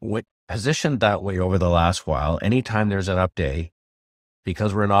what positioned that way over the last while, anytime there's an up day,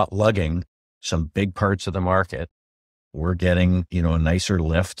 because we're not lugging some big parts of the market, we're getting, a nicer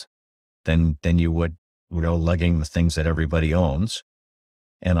lift than you would, lugging the things that everybody owns.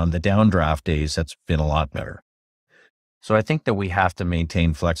 And on the downdraft days, that's been a lot better. So I think that we have to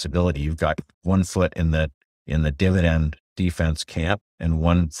maintain flexibility. You've got one foot in the dividend defense camp and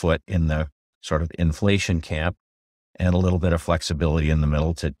one foot in the sort of inflation camp, and a little bit of flexibility in the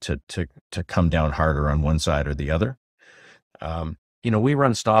middle to come down harder on one side or the other. We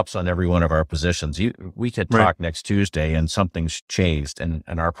run stops on every one of our positions. We could talk next Tuesday and something's changed and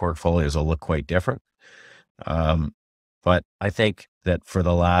our portfolios will look quite different. But I think that for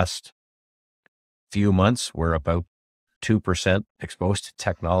the last few months, we're about 2% exposed to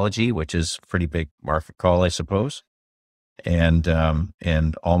technology, which is a pretty big market call, I suppose, and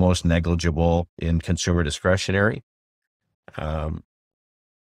almost negligible in consumer discretionary, and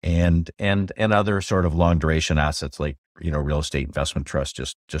other sort of long duration assets like real estate investment trust,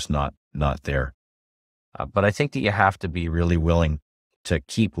 just not there. But I think that you have to be really willing to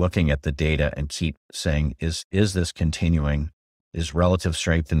keep looking at the data and keep saying, is this continuing? Is relative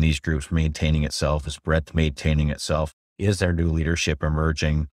strength in these groups maintaining itself? Is breadth maintaining itself? Is there new leadership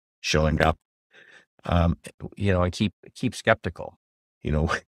emerging, showing up? I keep skeptical.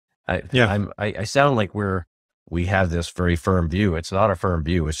 I sound like we have this very firm view. It's not a firm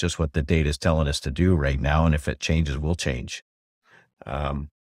view. It's just what the data is telling us to do right now. And if it changes, we'll change.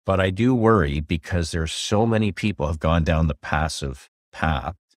 But I do worry because there's so many people have gone down the passive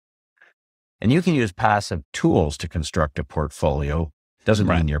path. And you can use passive tools to construct a portfolio. Doesn't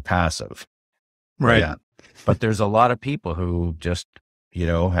mean you're passive. Right. Yeah. But there's a lot of people who just,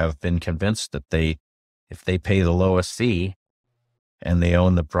 have been convinced that if they pay the lowest fee and they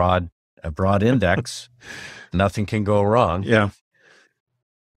own a broad index, nothing can go wrong. Yeah.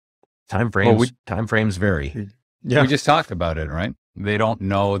 Time frames vary. Yeah. We just talked about it, right? They don't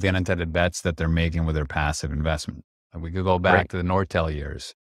know the unintended bets that they're making with their passive investment. We could go back to the Nortel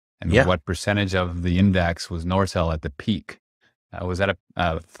years and what percentage of the index was Nortel at the peak. Was that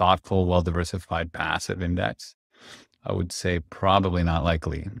a thoughtful, well-diversified passive index? I would say probably not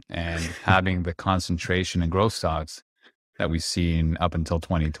likely. And having the concentration in growth stocks that we've seen up until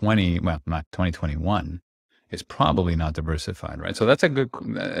 2020, well, not 2021, is probably not diversified, right? So it's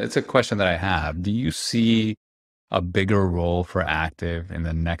a question that I have. Do you see a bigger role for active in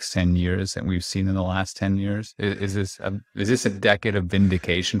the next 10 years than we've seen in the last 10 years? Is this a decade of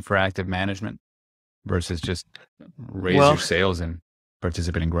vindication for active management versus just raise your sales and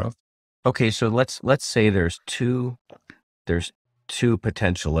participate in growth? Okay, so let's say there's two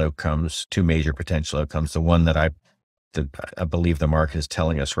potential outcomes, two major potential outcomes. The one that I believe the market is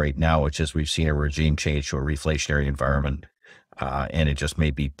telling us right now, which is we've seen a regime change to a reflationary environment, and it just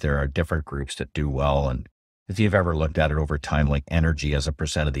may be there are different groups that do well. And if you've ever looked at it over time, like energy as a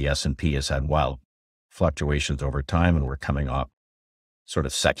percent of the S&P has had wild fluctuations over time, and we're coming off sort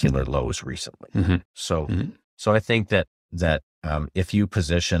of secular lows recently. Mm-hmm. So I think that if you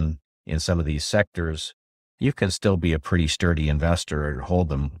position in some of these sectors, you can still be a pretty sturdy investor and hold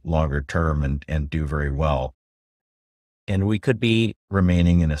them longer term and do very well. And we could be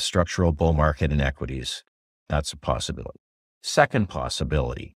remaining in a structural bull market in equities. That's a possibility. Second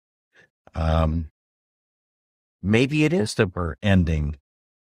possibility, maybe it is that we're ending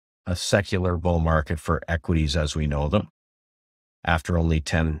a secular bull market for equities as we know them after only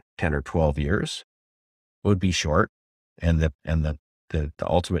 10 or 12 years. Would be short, and the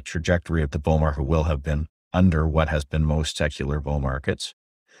ultimate trajectory of the bull market will have been under what has been most secular bull markets.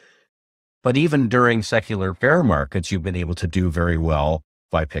 But even during secular bear markets, you've been able to do very well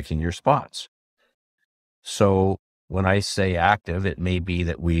by picking your spots. So when I say active, it may be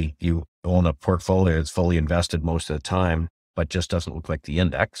that you own a portfolio that's fully invested most of the time, but just doesn't look like the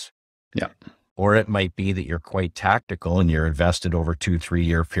index. Yeah. Or it might be that you're quite tactical and you're invested over 2-3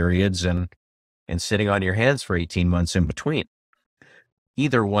 year periods and sitting on your hands for 18 months in between.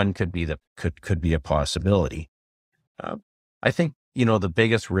 Either one could be a possibility. I think, the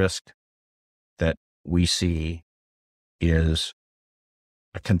biggest risk that we see is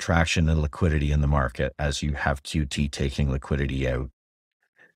a contraction in liquidity in the market as you have QT taking liquidity out.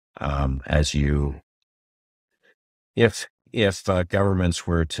 If governments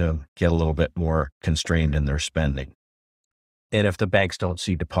were to get a little bit more constrained in their spending, and if the banks don't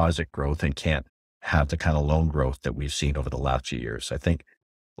see deposit growth and can't have the kind of loan growth that we've seen over the last few years. I think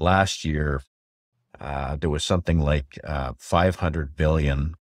last year there was something like $500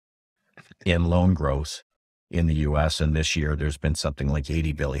 billion in loan growth in the U.S. And this year there's been something like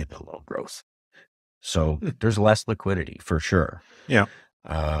 $80 billion in loan growth. So there's less liquidity for sure. Yeah.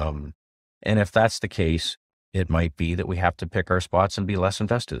 And if that's the case, it might be that we have to pick our spots and be less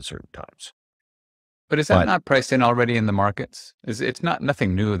invested at certain times. But is that not priced in already in the markets? It's not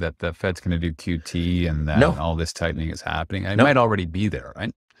nothing new that the Fed's going to do QT and that all this tightening is happening. It might already be there,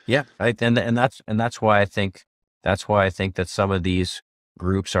 right? Yeah, and that's why I think that some of these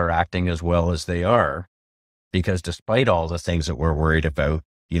groups are acting as well as they are, because despite all the things that we're worried about,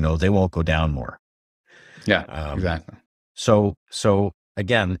 they won't go down more. Yeah, exactly. So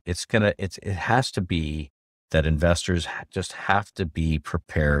again, it has to be that investors just have to be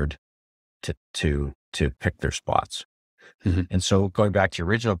prepared to pick their spots. Mm-hmm. And so going back to your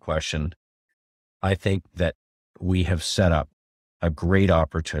original question, I think that we have set up a great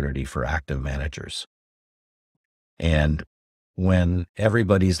opportunity for active managers. And when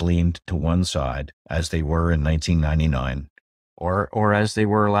everybody's leaned to one side, as they were in 1999, or as they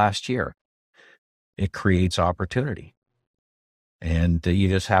were last year, it creates opportunity. And you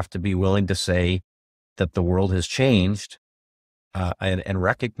just have to be willing to say that the world has changed and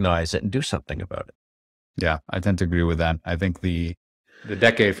recognize it and do something about it. Yeah, I tend to agree with that. I think the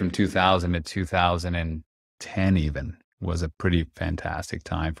decade from 2000 to 2010 even was a pretty fantastic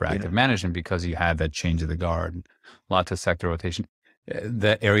time for active management, because you had that change of the guard, lots of sector rotation.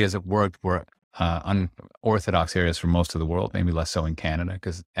 The areas that worked were unorthodox areas for most of the world, maybe less so in Canada,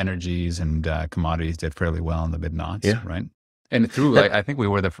 because energies and commodities did fairly well in the mid-noughts, right? And through, I think we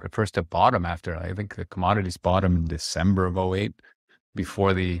were the first to bottom after, I think the commodities bottomed in December of 2008,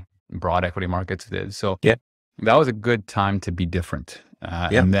 before the broad equity markets did. So that was a good time to be different.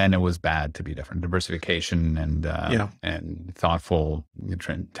 And then it was bad to be different. Diversification and thoughtful,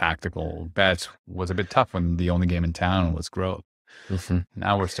 tactical bets was a bit tough when the only game in town was growth. Mm-hmm.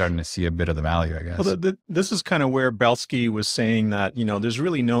 Now we're starting to see a bit of the value, I guess. Well, this is kind of where Belsky was saying that, there's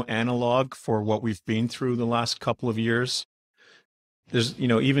really no analog for what we've been through the last couple of years. There's,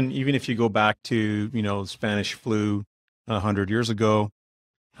 even if you go back to, Spanish flu 100 years ago,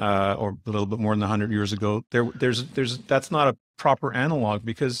 or a little bit more than 100 years ago, that's not a proper analog,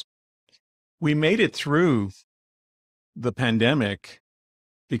 because we made it through the pandemic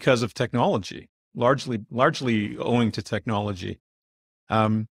because of technology, largely owing to technology.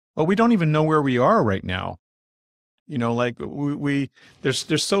 But we don't even know where we are right now.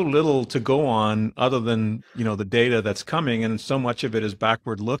 There's so little to go on other than, the data that's coming, and so much of it is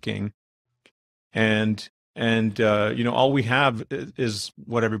backward looking. And all we have is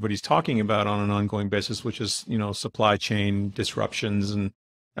what everybody's talking about on an ongoing basis, which is, supply chain disruptions and,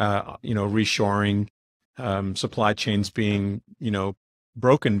 reshoring, supply chains being,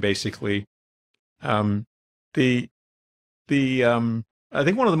 broken, basically. I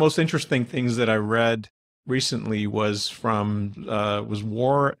think one of the most interesting things that I read recently was from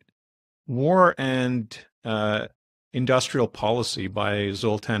War and Industrial Policy by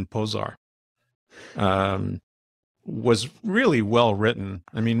Zoltan Pozsar. Was really well written.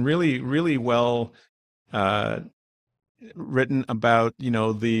 I mean, really, really well written about,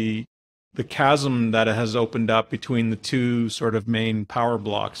 the chasm that has opened up between the two sort of main power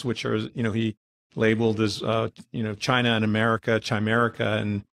blocks, which are, he labeled as, China and America, Chimerica,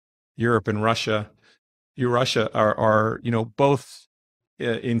 and Europe and Russia. Eurasia are both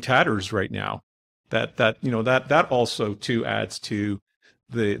in tatters right now. That also too adds to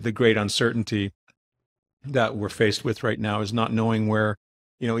the great uncertainty that we're faced with right now, is not knowing where,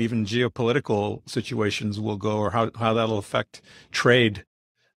 even geopolitical situations will go, or how that'll affect trade.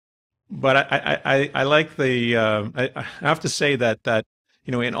 But I like I have to say that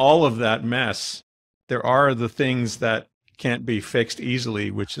in all of that mess, there are the things that can't be fixed easily,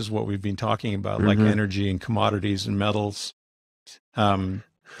 which is what we've been talking about, like energy and commodities and metals,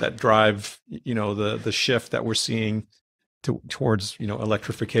 that drive, the shift that we're seeing towards,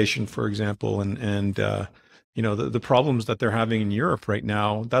 electrification, for example, and the problems that they're having in Europe right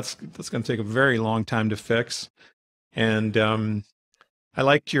now. That's going to take a very long time to fix. And I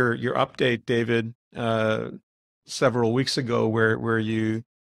liked your update, David, several weeks ago, where you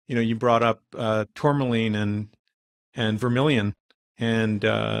brought up tourmaline and vermilion, and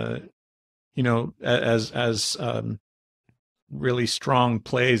as really strong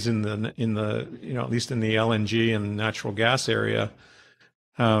plays in the at least in the LNG and natural gas area.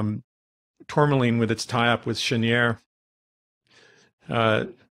 Tourmaline with its tie-up with Cheniere. But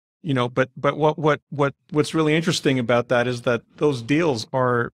what's really interesting about that is that those deals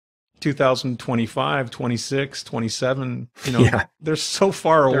are 2025, 26, 27. They're so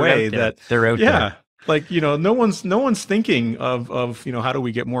far away that they're out there. Like, no one's thinking of how do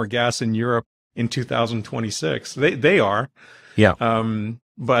we get more gas in Europe in 2026. They are. Yeah.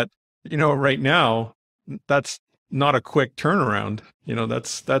 But right now, that's not a quick turnaround.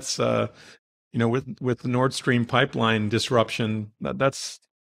 That's with the Nord Stream pipeline disruption, that's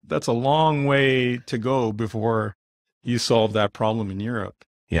a long way to go before you solve that problem in Europe.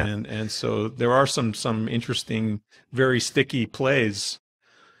 Yeah. And so there are some interesting, very sticky plays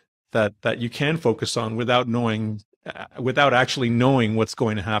that you can focus on without actually knowing what's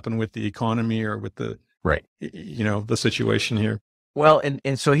going to happen with the economy or with the Right. The situation here. Well,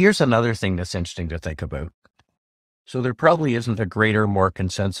 and so here's another thing that's interesting to think about. So there probably isn't a greater, more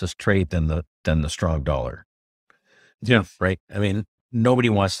consensus trade than the strong dollar. Yeah. Right. I mean, nobody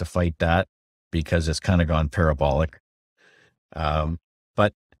wants to fight that because it's kind of gone parabolic.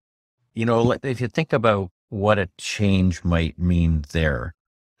 But if you think about what a change might mean there.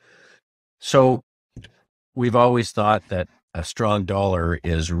 So we've always thought that a strong dollar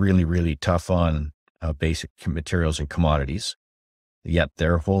is really, really tough on basic materials and commodities, yet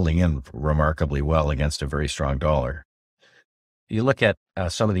they're holding in remarkably well against a very strong dollar. You look at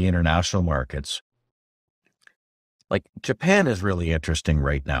some of the international markets, like Japan is really interesting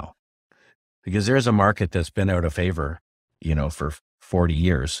right now because there's a market that's been out of favor, for 40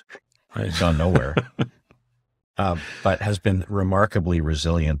 years. It's gone nowhere, but has been remarkably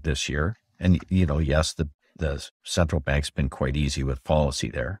resilient this year. And, yes, the central bank's been quite easy with policy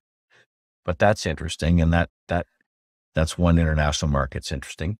there, but that's interesting. And that's one international market's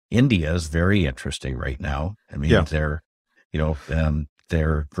interesting. India is very interesting right now. I mean,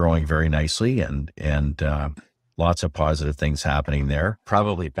 they're growing very nicely and lots of positive things happening there,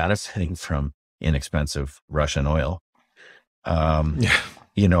 probably benefiting from inexpensive Russian oil. Probably.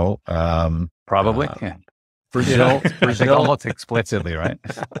 Brazil, almost explicitly, right?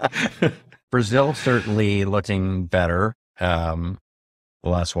 Brazil certainly looking better the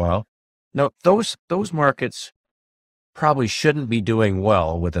last while. No, those markets probably shouldn't be doing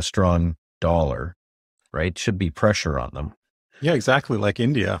well with a strong dollar, right? Should be pressure on them. Yeah, exactly, like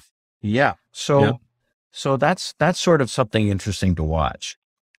India. Yeah. So that's sort of something interesting to watch,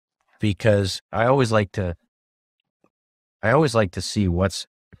 because I always like to see what's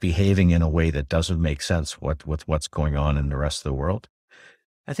behaving in a way that doesn't make sense with what's going on in the rest of the world.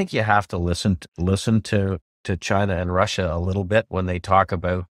 I think you have to listen to China and Russia a little bit when they talk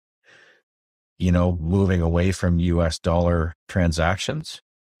about, moving away from US dollar transactions.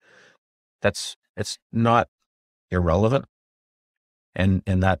 It's not irrelevant. And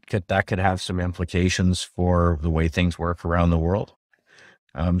that could have some implications for the way things work around the world.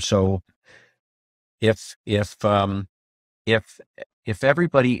 So if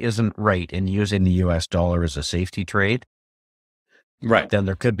everybody isn't right in using the US dollar as a safety trade, right, then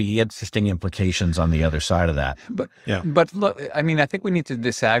there could be interesting implications on the other side of that. But look, I mean, I think we need to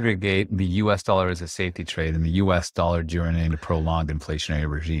disaggregate the US dollar as a safety trade and the US dollar during a prolonged inflationary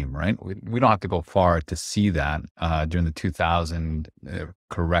regime, right? We don't have to go far to see that during the 2000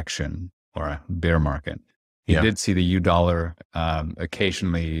 correction or a bear market. You did see the U dollar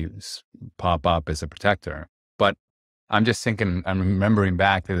occasionally pop up as a protector. But I'm remembering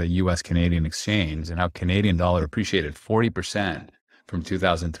back to the US Canadian exchange and how Canadian dollar appreciated 40% from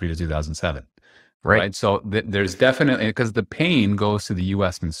 2003 to 2007. Right. So there's definitely, because the pain goes to the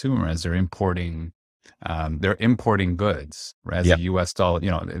US consumer as they're importing goods, right? As the US dollar,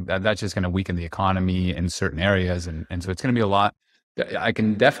 that's just going to weaken the economy in certain areas. And so it's going to be a lot. I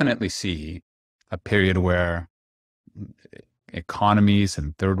can definitely see a period where economies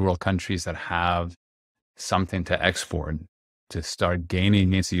and third world countries that have something to export to start gaining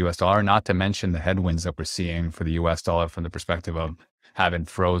against the US dollar, not to mention the headwinds that we're seeing for the US dollar from the perspective of having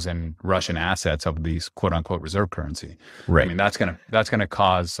frozen Russian assets of these quote unquote reserve currency. Right. I mean, that's going to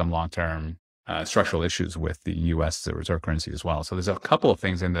cause some long-term structural issues with the US reserve currency as well. So there's a couple of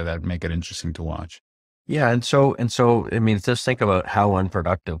things in there that make it interesting to watch. Yeah. And so, I mean, just think about how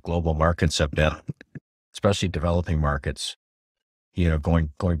unproductive global markets have been, especially developing markets, going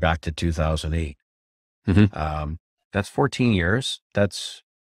back to 2008. Mm-hmm. That's 14 years. That's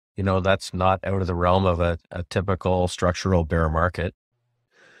not out of the realm of a typical structural bear market.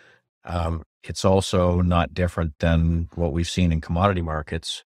 It's also not different than what we've seen in commodity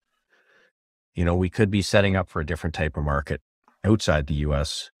markets. We could be setting up for a different type of market outside the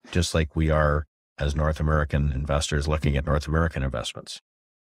US, just like we are as North American investors looking at North American investments.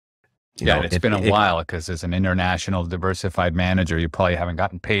 It's been a while, because as an international diversified manager, you probably haven't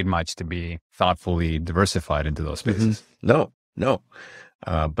gotten paid much to be thoughtfully diversified into those spaces. No.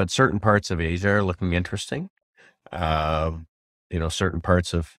 But certain parts of Asia are looking interesting. Certain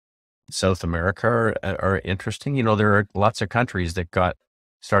parts of South America are interesting. There are lots of countries that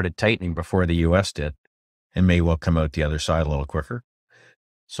started tightening before the US did and may well come out the other side a little quicker.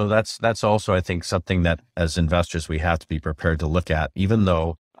 So that's also, I think, something that as investors we have to be prepared to look at, even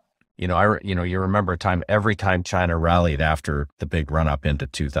though, you remember every time China rallied after the big run up into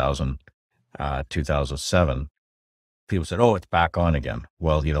 2007, people said, oh, it's back on again.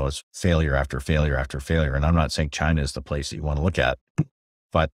 Well, it's failure after failure after failure. And I'm not saying China is the place that you want to look at,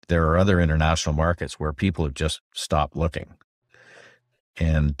 but there are other international markets where people have just stopped looking.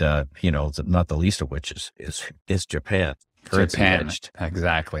 And, not the least of which is Japan. Japan, hedged.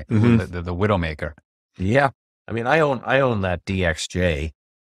 Exactly. Mm-hmm. The widowmaker. Yeah. I mean, I own that DXJ,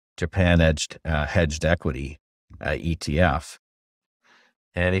 Japan hedged equity ETF.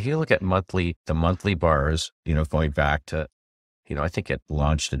 And if you look at the monthly bars, going back to, I think it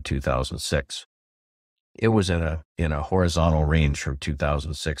launched in 2006. It was in a horizontal range from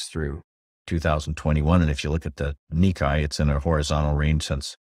 2006 through 2021. And if you look at the Nikkei, it's in a horizontal range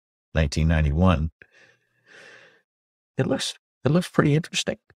since 1991. It looks pretty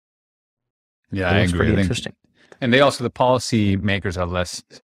interesting. Yeah, I agree. Pretty interesting. And the policy makers are less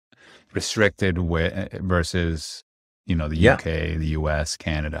restricted versus, the UK, the US,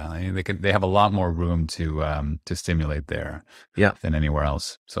 Canada. I mean, they have a lot more room to stimulate there than anywhere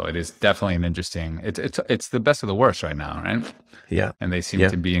else. So it is definitely an interesting, it's the best of the worst right now, right? Yeah. And they seem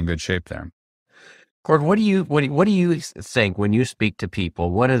to be in good shape there. Gord, what do you think when you speak to people?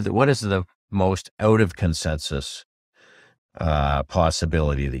 What is the most out of consensus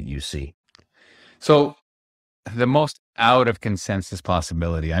possibility that you see? So the most out of consensus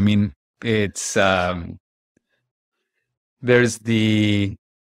possibility, I mean, it's if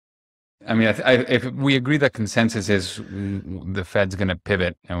we agree that consensus is the Fed's going to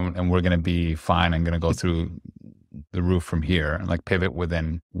pivot and we're going to be fine and going to go through the roof from here, like pivot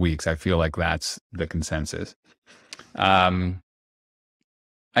within weeks, I feel like that's the consensus. I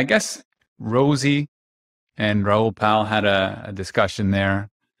guess Rosie and Raoul Pal had a discussion there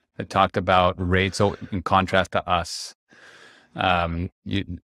that talked about rates. So in contrast to us,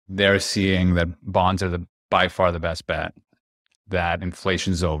 they're seeing that bonds are by far the best bet, that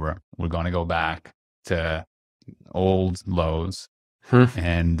inflation's over. We're going to go back to old lows.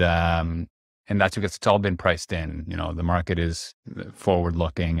 And that's because it's all been priced in. The market is forward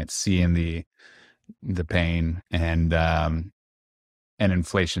looking. It's seeing the pain, and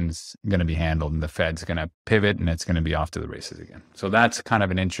inflation's going to be handled, and the Fed's going to pivot, and it's going to be off to the races again. So that's kind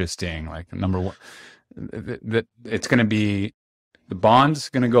of an interesting, number one, that it's going to be, the bond's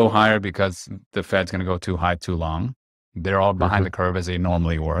going to go higher because the Fed's going to go too high too long. They're all behind the curve as they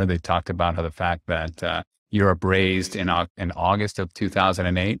normally were. They talked about how the fact that Europe raised in August of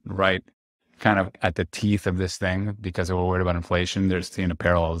 2008, right, kind of at the teeth of this thing because they were worried about inflation. They're seeing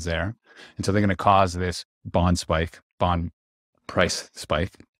parallels there. And so they're going to cause this bond price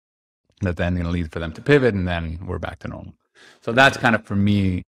spike that then going to lead for them to pivot, and then we're back to normal. So that's kind of, for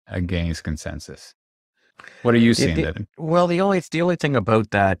me, against consensus. What are you seeing, David? Well, the only thing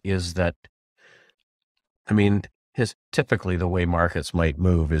about that is that, I mean, typically the way markets might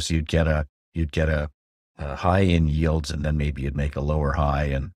move is you'd get a high in yields, and then maybe you'd make a lower high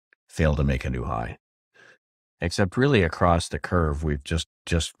and fail to make a new high. Except really across the curve, we've just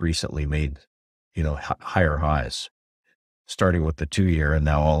recently made, higher highs, starting with the 2-year and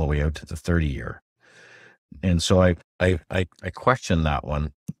now all the way out to the 30-year. And so I question that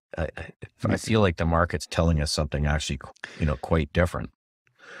one. I feel like the market's telling us something actually, quite different.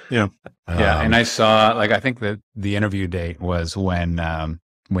 Yeah. And I saw, I think that the interview date was when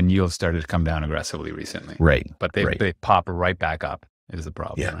yields started to come down aggressively recently. Right. But they pop right back up is the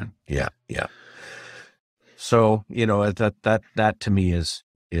problem. Yeah. Right? Yeah. Yeah. So, that to me is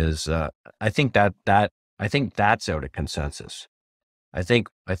I think that's out of consensus. I think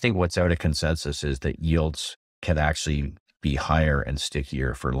what's out of consensus is that yields can actually be higher and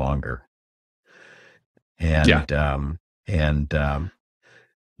stickier for longer. And, it's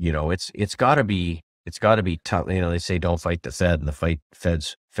gotta be tough. They say don't fight the Fed, and the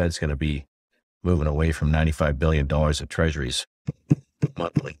Fed's going to be moving away from $95 billion of treasuries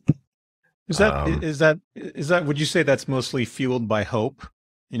monthly. Is that, would you say that's mostly fueled by hope,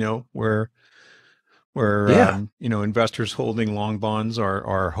 where investors holding long bonds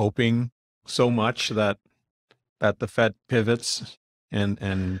are hoping so much that the Fed pivots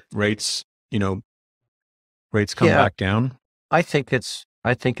and rates come back down? I think it's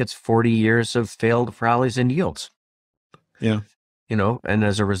 40 years of failed rallies in yields. Yeah. And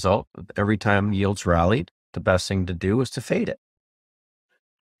as a result, every time yields rallied, the best thing to do was to fade it.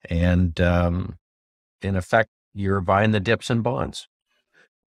 And in effect, you're buying the dips in bonds.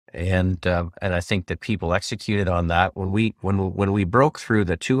 And I think that people executed on that when we broke through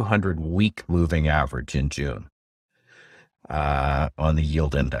the 200-week moving average in June. on the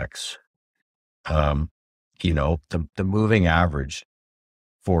yield index. The moving average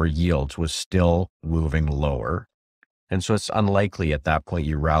for yields was still moving lower. And so it's unlikely at that point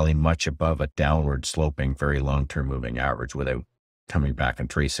you rally much above a downward sloping, very long-term moving average without coming back and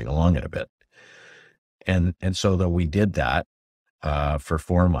tracing along it a bit. And so though we did that for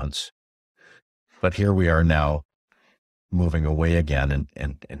 4 months, but here we are now moving away again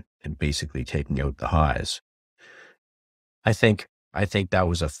and basically taking out the highs. I think that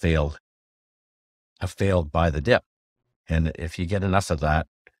was a failed buy the dip. And if you get enough of that,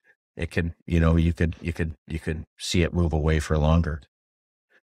 it could, you could see it move away for longer.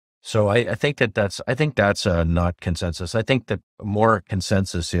 So I think that's not consensus. I think that more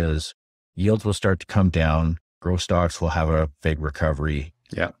consensus is yields will start to come down. Growth stocks will have a big recovery.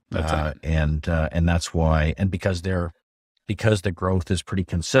 Yeah, that's it. And that's why, and because the growth is pretty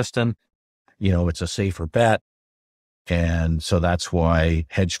consistent, it's a safer bet. And so that's why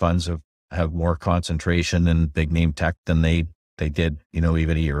hedge funds have more concentration in big name tech than they did,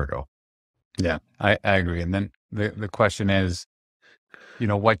 even a year ago. Yeah, I agree. And then the question is,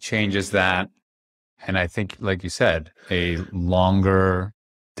 what changes that? And I think, like you said, a longer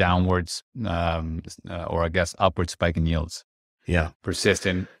downwards, or I guess upward spike in yields. Yeah.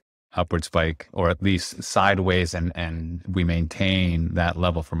 Persistent upward spike, or at least sideways, and we maintain that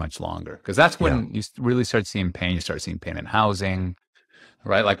level for much longer. Because that's when you really start seeing pain. You start seeing pain in housing,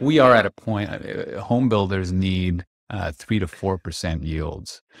 right? Like we are at a point, home builders need 3 to 4%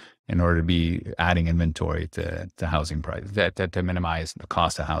 yields in order to be adding inventory to housing price, to minimize the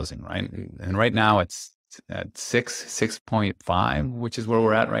cost of housing, right? And right now it's at 6.5, which is where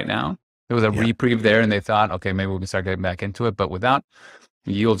we're at right now. There was a reprieve there, and they thought, okay, maybe we can start getting back into it. But without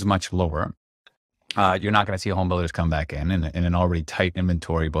yields much lower, you're not going to see home builders come back in an already tight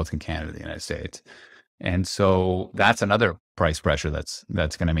inventory, both in Canada and the United States. And so that's another price pressure that's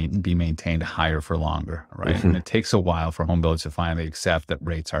going to be maintained higher for longer, right? Mm-hmm. And it takes a while for home builders to finally accept that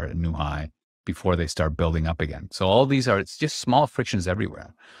rates are at a new high before they start building up again. So all these it's just small frictions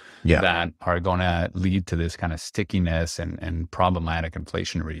everywhere that are going to lead to this kind of stickiness and problematic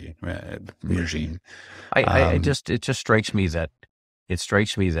inflation regime. It just strikes me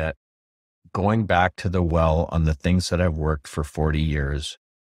that going back to the well on the things that have worked for 40 years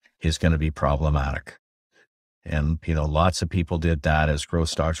is going to be problematic. And, lots of people did that as growth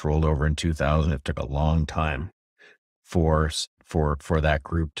stocks rolled over in 2000. It took a long time for that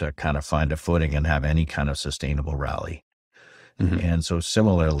group to kind of find a footing and have any kind of sustainable rally. Mm-hmm. And so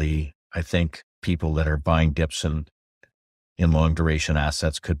similarly, I think people that are buying dips in long duration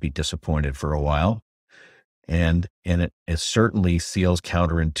assets could be disappointed for a while. And it certainly feels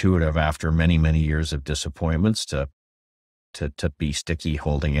counterintuitive after many, many years of disappointments to be sticky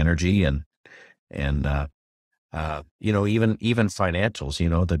holding energy and even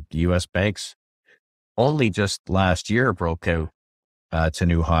financials, the U.S. banks only just last year broke out to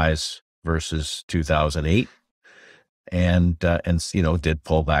new highs versus 2008, and did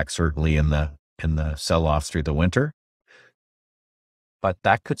pull back certainly in the sell-off through the winter. But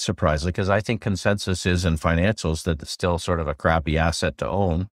that could surprise, because I think consensus is in financials that it's still sort of a crappy asset to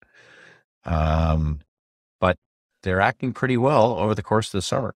own. But they're acting pretty well over the course of the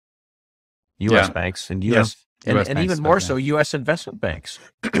summer. U.S. banks and U.S. And even more so, U.S. investment banks.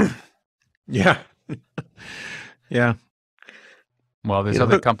 Yeah. Yeah. Well, there's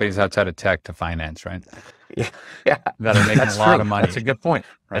other companies outside of tech to finance, right? Yeah. That are making a lot of money. That's a good point.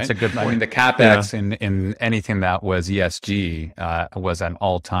 Right? That's a good point. I mean, the CapEx in anything that was ESG was at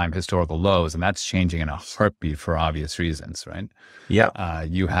all-time historical lows, and that's changing in a heartbeat for obvious reasons, right? Yeah.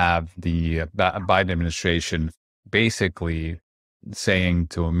 You have the Biden administration basically saying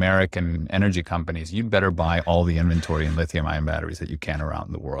to American energy companies, you better buy all the inventory in lithium-ion batteries that you can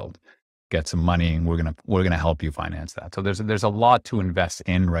around the world. Get some money, and we're gonna help you finance that. So there's a lot to invest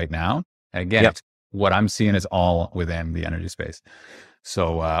in right now. And again, what I'm seeing is all within the energy space.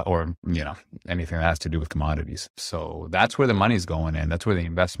 So, or anything that has to do with commodities. So that's where the money's going in. That's where the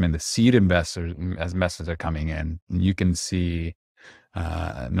investment, the seed investors are coming in. You can see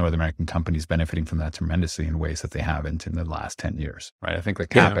North American companies benefiting from that tremendously in ways that they haven't in the last 10 years, right? I think the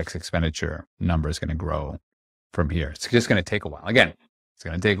CapEx expenditure number is going to grow from here. It's just going to take a while. Again, it's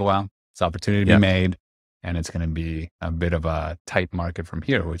going to take a while. It's opportunity to be made, and it's going to be a bit of a tight market from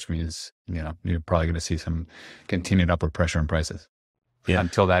here, which means, you're probably going to see some continued upward pressure on prices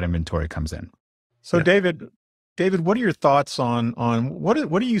until that inventory comes in. So David, what are your thoughts on what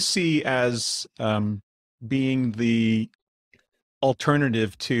do you see as being the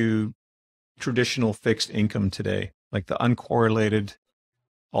alternative to traditional fixed income today, like the uncorrelated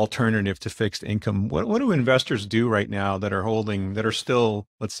alternative to fixed income. What do investors do right now that are still,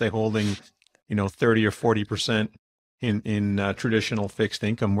 let's say, holding, 30 or 40% in traditional fixed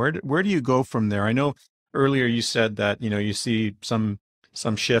income? Where do you go from there? I know earlier you said that, you see some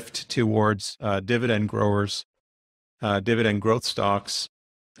shift towards dividend growers, dividend growth stocks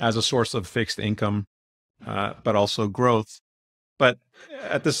as a source of fixed income, but also growth. But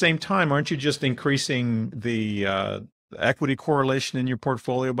at the same time, aren't you just increasing the equity correlation in your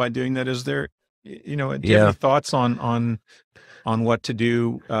portfolio by doing that? Is there, do you have any thoughts on what to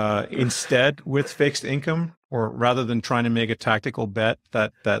do instead with fixed income, or rather than trying to make a tactical bet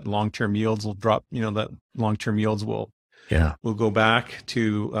that long-term yields will drop, that long-term yields will go back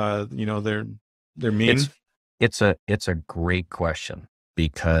to their mean? It's a great question,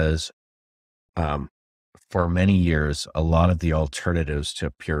 because for many years, a lot of the alternatives to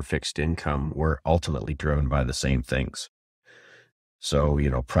pure fixed income were ultimately driven by the same things. So,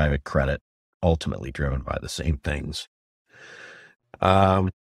 private credit, ultimately driven by the same things.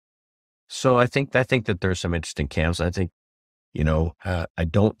 So I think that there's some interesting camps. I think, I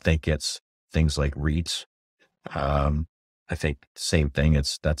don't think it's things like REITs. I think same thing.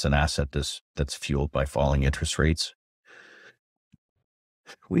 That's an asset that's fueled by falling interest rates.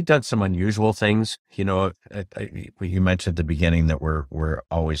 We've done some unusual things. You mentioned at the beginning that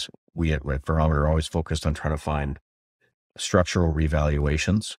we at Barometer are always focused on trying to find structural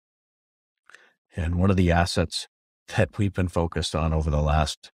revaluations. And one of the assets that we've been focused on over the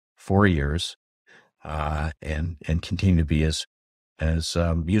last 4 years, and continue to be as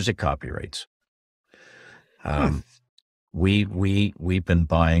music copyrights. We've been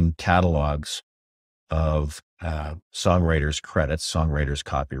buying catalogs of songwriters' credits, songwriters'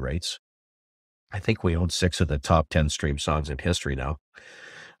 copyrights. I think we own 6 of the top 10 streamed songs in history now.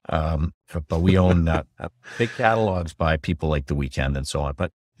 But we own big catalogs by people like The Weeknd and so on.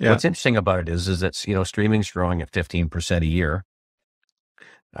 But what's interesting about it is that, streaming's growing at 15% a year.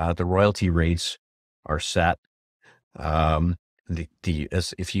 The royalty rates are set.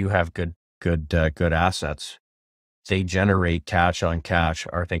 If you have good assets, they generate cash on cash.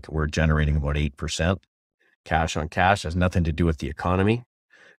 I think we're generating about 8%. Cash on cash has nothing to do with the economy,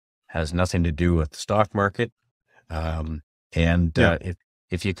 has nothing to do with the stock market. If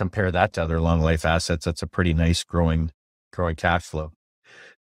you compare that to other long life assets, that's a pretty nice growing cash flow.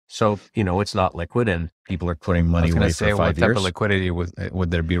 So, it's not liquid, and people are putting money away for 5 years. What type of liquidity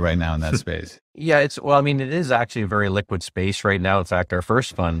would there be right now in that space? It is actually a very liquid space right now. In fact, our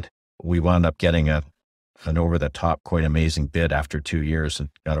first fund, we wound up getting an over the top, quite amazing bid after 2 years and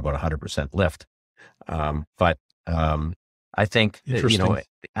got about 100% lift. I think that,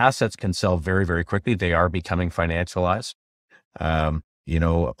 assets can sell very, very quickly. They are becoming financialized.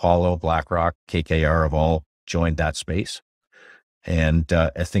 Apollo, BlackRock, KKR have all joined that space. And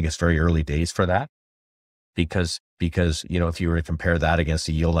I think it's very early days for that, because if you were to compare that against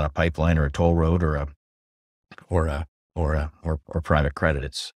a yield on a pipeline or a toll road or private credit,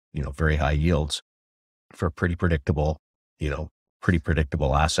 it's, very high yields for pretty predictable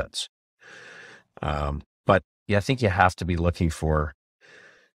assets. But I think you have to be looking for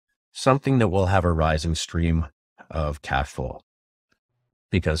something that will have a rising stream of cash flow,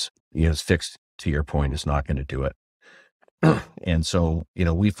 because, it's fixed, to your point, is not going to do it. And so,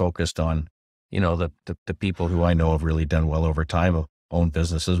 we focused on, the people who I know have really done well over time, own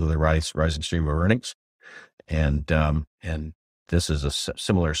businesses with a rising stream of earnings. And this is a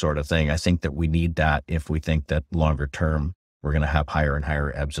similar sort of thing. I think that we need that if we think that longer term, we're going to have higher and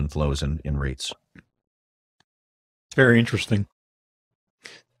higher ebbs and flows in rates. Very interesting.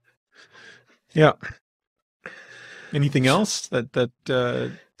 Yeah. Anything else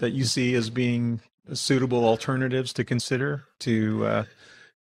that you see as being suitable alternatives to consider to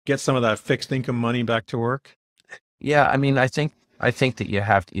get some of that fixed income money back to work? I think that you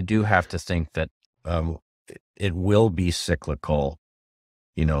do have to think that it will be cyclical.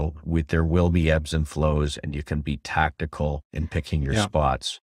 There will be ebbs and flows, and you can be tactical in picking your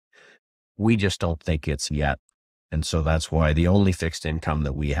spots. We just don't think it's yet. And so that's why the only fixed income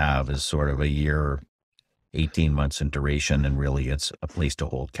that we have is sort of a year, 18 months in duration, and really it's a place to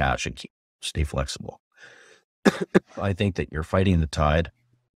hold cash and stay flexible. I think that you're fighting the tide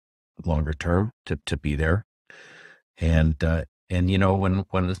longer term to be there. And when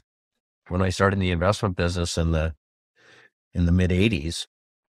I started in the investment business in the mid 80s,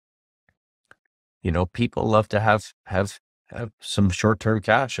 people love to have some short-term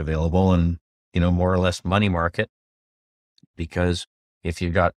cash available and, more or less money market, because if you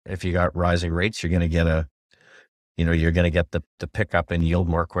got rising rates, you're going to get the pickup in yield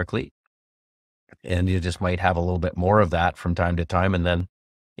more quickly. And you just might have a little bit more of that from time to time. And then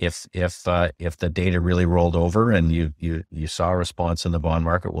if the data really rolled over and you saw a response in the bond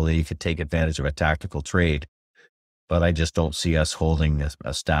market, well, then you could take advantage of a tactical trade. But I just don't see us holding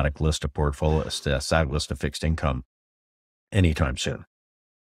a static list of portfolios, a static list of fixed income anytime soon.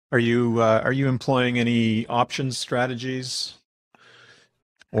 Are you employing any options strategies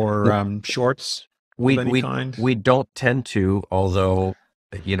or shorts of any kind? We don't tend to, although,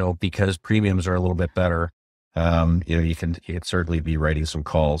 because premiums are a little bit better, you can certainly be writing some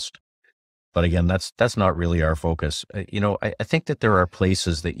calls. But again, that's not really our focus. I think that there are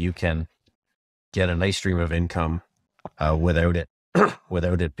places that you can get a nice stream of income without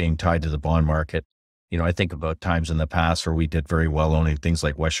it being tied to the bond market. I think about times in the past where we did very well owning things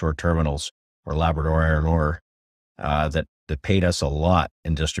like West Shore Terminals or Labrador Iron Ore that paid us a lot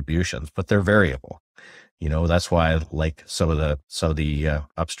in distributions, but they're variable. That's why I like some of the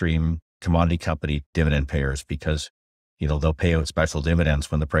upstream commodity company dividend payers, because they'll pay out special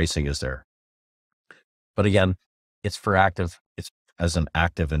dividends when the pricing is there. But again, it's as an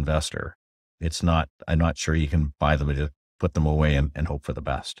active investor. I'm not sure you can buy them to put them away and hope for the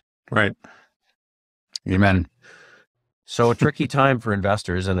best. Right. Amen. So a tricky time for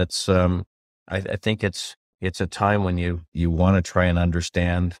investors, and it's I think it's a time when you want to try and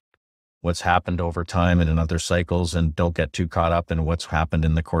understand what's happened over time and in other cycles, and don't get too caught up in what's happened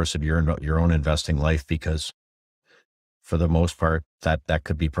in the course of your own investing life, because for the most part that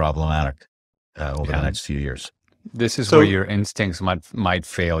could be problematic over the next few years. This is where your instincts might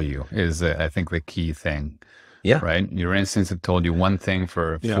fail you, is I think the key thing. Yeah. Right. Your instincts have told you one thing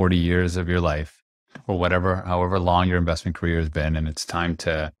for 40 years of your life, or however long your investment career has been. And it's time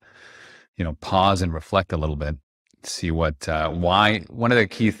to, pause and reflect a little bit, see why. One of the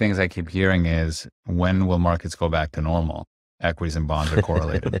key things I keep hearing is, when will markets go back to normal? Equities and bonds are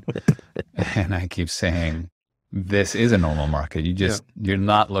correlated. And I keep saying, this is a normal market. You're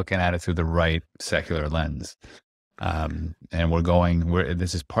not looking at it through the right secular lens. And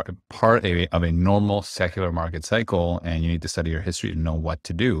this is part of a normal secular market cycle, and you need to study your history to know what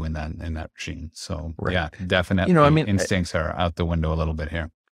to do in that regime. So yeah, definitely. Instincts are out the window a little bit here.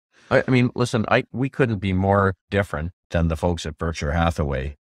 Listen, we couldn't be more different than the folks at Berkshire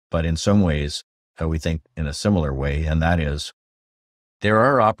Hathaway, but in some ways, we think in a similar way, and that is, there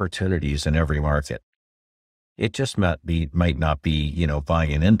are opportunities in every market. It just might not be,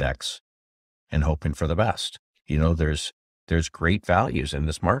 buying an index and hoping for the best. There's great values in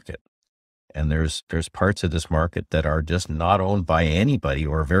this market, and there's parts of this market that are just not owned by anybody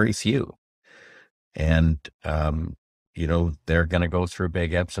or very few. And, they're going to go through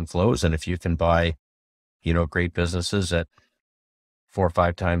big ebbs and flows. And if you can buy, great businesses at 4 or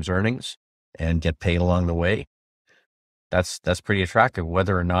 5 times earnings and get paid along the way, that's pretty attractive.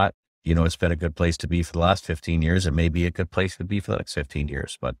 Whether or not, it's been a good place to be for the last 15 years, it may be a good place to be for the next 15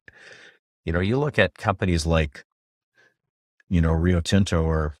 years. But, you look at companies like, Rio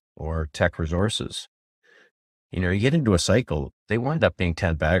Tinto or Teck Resources, you get into a cycle, they wind up being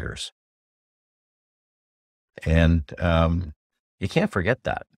 10 baggers. And you can't forget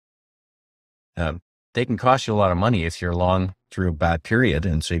that. They can cost you a lot of money if you're long through a bad period.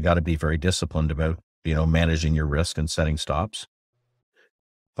 And so you got to be very disciplined about, managing your risk and setting stops.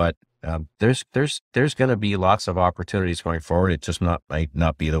 But there's going to be lots of opportunities going forward. It just might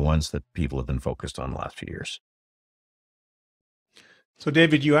not be the ones that people have been focused on the last few years. So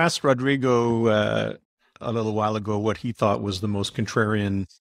David, you asked Rodrigo a little while ago what he thought was the most contrarian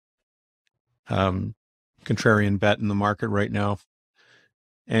bet in the market right now.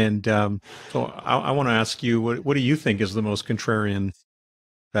 And so I want to ask you, what do you think is the most contrarian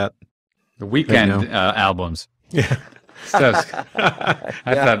bet? The Weekend albums. Yeah. So,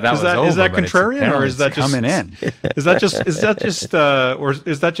 I thought that was over. Is that contrarian, or is that just coming in? Is that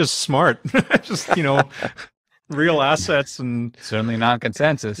just smart? Just real assets, and certainly not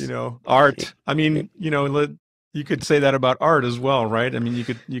consensus. Art. You could say that about art as well, right? You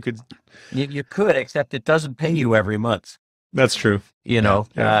could. You could, except it doesn't pay you every month. That's true. Here's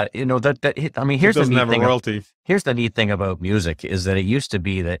the neat thing. Royalty. Here's the neat thing about music is that it used to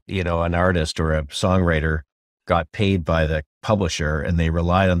be that, an artist or a songwriter got paid by the publisher, and they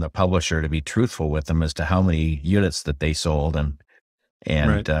relied on the publisher to be truthful with them as to how many units that they sold and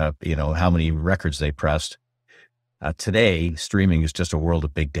right. How many records they pressed. Today, streaming is just a world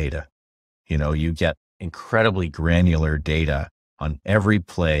of big data. You get incredibly granular data on every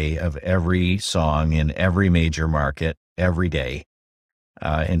play of every song in every major market every day.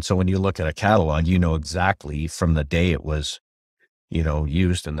 And so when you look at a catalog, exactly from the day it was,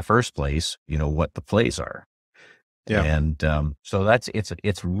 used in the first place, what the plays are. Yeah. And so you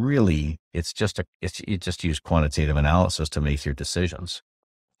just use quantitative analysis to make your decisions.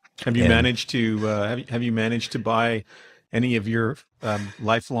 Have you managed to have you managed to buy any of your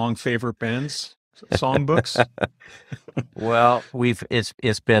lifelong favorite bands songbooks? Well,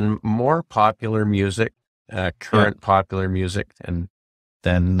 it's been more popular music, current popular music, and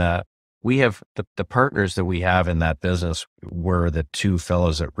then we have the partners that we have in that business were the two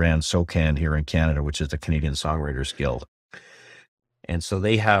fellows that ran SOCAN here in Canada, which is the Canadian Songwriters Guild, and so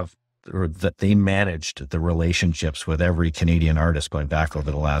they managed the relationships with every Canadian artist going back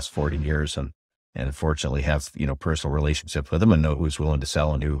over the last 40 years, and unfortunately have personal relationships with them and know who's willing to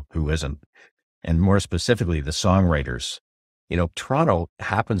sell and who isn't. And more specifically, the songwriters. Toronto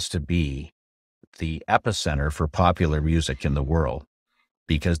happens to be the epicenter for popular music in the world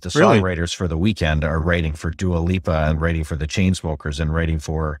because the songwriters for the weekend are writing for Dua Lipa and writing for the Chainsmokers and writing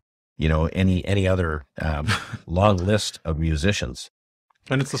for, any other long list of musicians.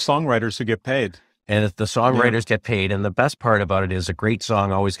 And it's the songwriters who get paid. And if the songwriters get paid, and the best part about it is a great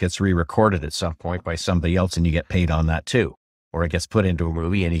song always gets re-recorded at some point by somebody else and you get paid on that too. Or it gets put into a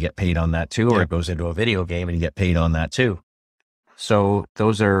movie and you get paid on that too, or it goes into a video game and you get paid on that too. So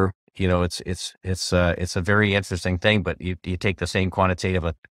those are, it's a very interesting thing, but you take the same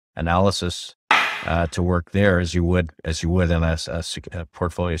quantitative analysis to work there as you would in a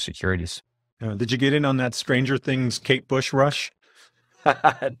portfolio of securities. Did you get in on that Stranger Things Kate Bush rush?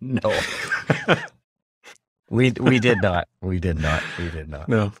 No, we did not.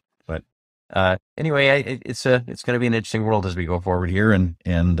 No. Anyway, it's going to be an interesting world as we go forward here,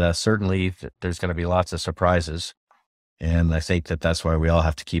 and certainly there's going to be lots of surprises, and I think that's why we all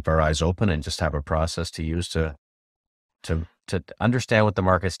have to keep our eyes open and just have a process to use to understand what the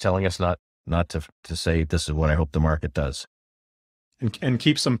market's telling us, not to say this is what I hope the market does, and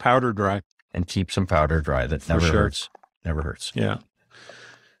keep some powder dry. And keep some powder dry. That never hurts. Never hurts. Yeah.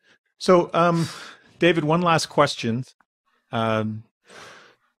 So, David, one last question.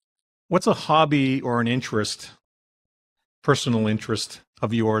 What's a hobby or an interest, personal interest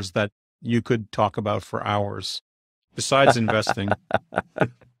of yours that you could talk about for hours besides investing?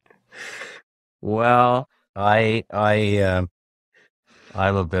 Well, I'm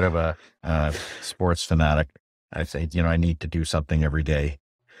a bit of a sports fanatic. I say, I need to do something every day.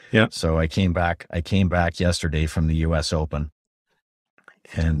 Yeah. So I came back yesterday from the U.S. Open,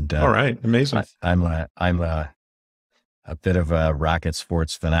 and all right, amazing. I'm a bit of a racket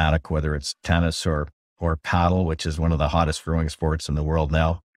sports fanatic, whether it's tennis or paddle, which is one of the hottest growing sports in the world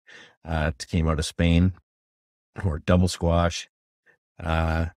now. It came out of Spain, or double squash.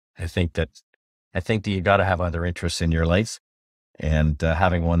 I think that you got to have other interests in your life, and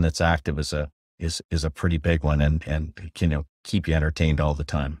having one that's active is a pretty big one, and keep you entertained all the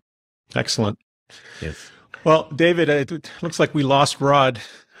time. Excellent. Yes. Well, David, it looks like we lost Rod.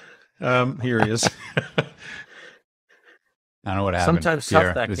 Here he is. I don't know what happened. Sometimes Pierre.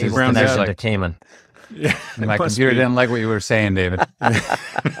 stuff that This came is round just to Cayman. Yeah, my computer didn't like what you were saying, David.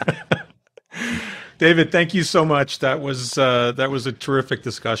 David, thank you so much. That was a terrific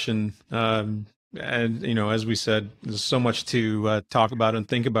discussion. And as we said, there's so much to talk about and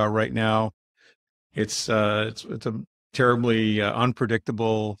think about right now. It's a terribly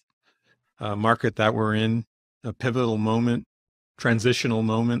unpredictable market that we're in, a pivotal moment, transitional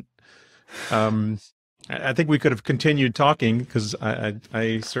moment. I think we could have continued talking because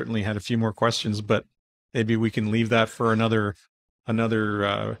I certainly had a few more questions, but maybe we can leave that for another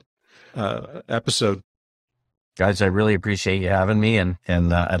episode. Guys, I really appreciate you having me, and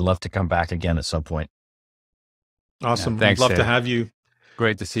I'd love to come back again at some point. Awesome. Yeah, thanks, I'd love Dave. to have you.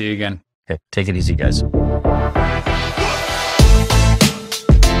 Great to see you again. Okay, take it easy, guys.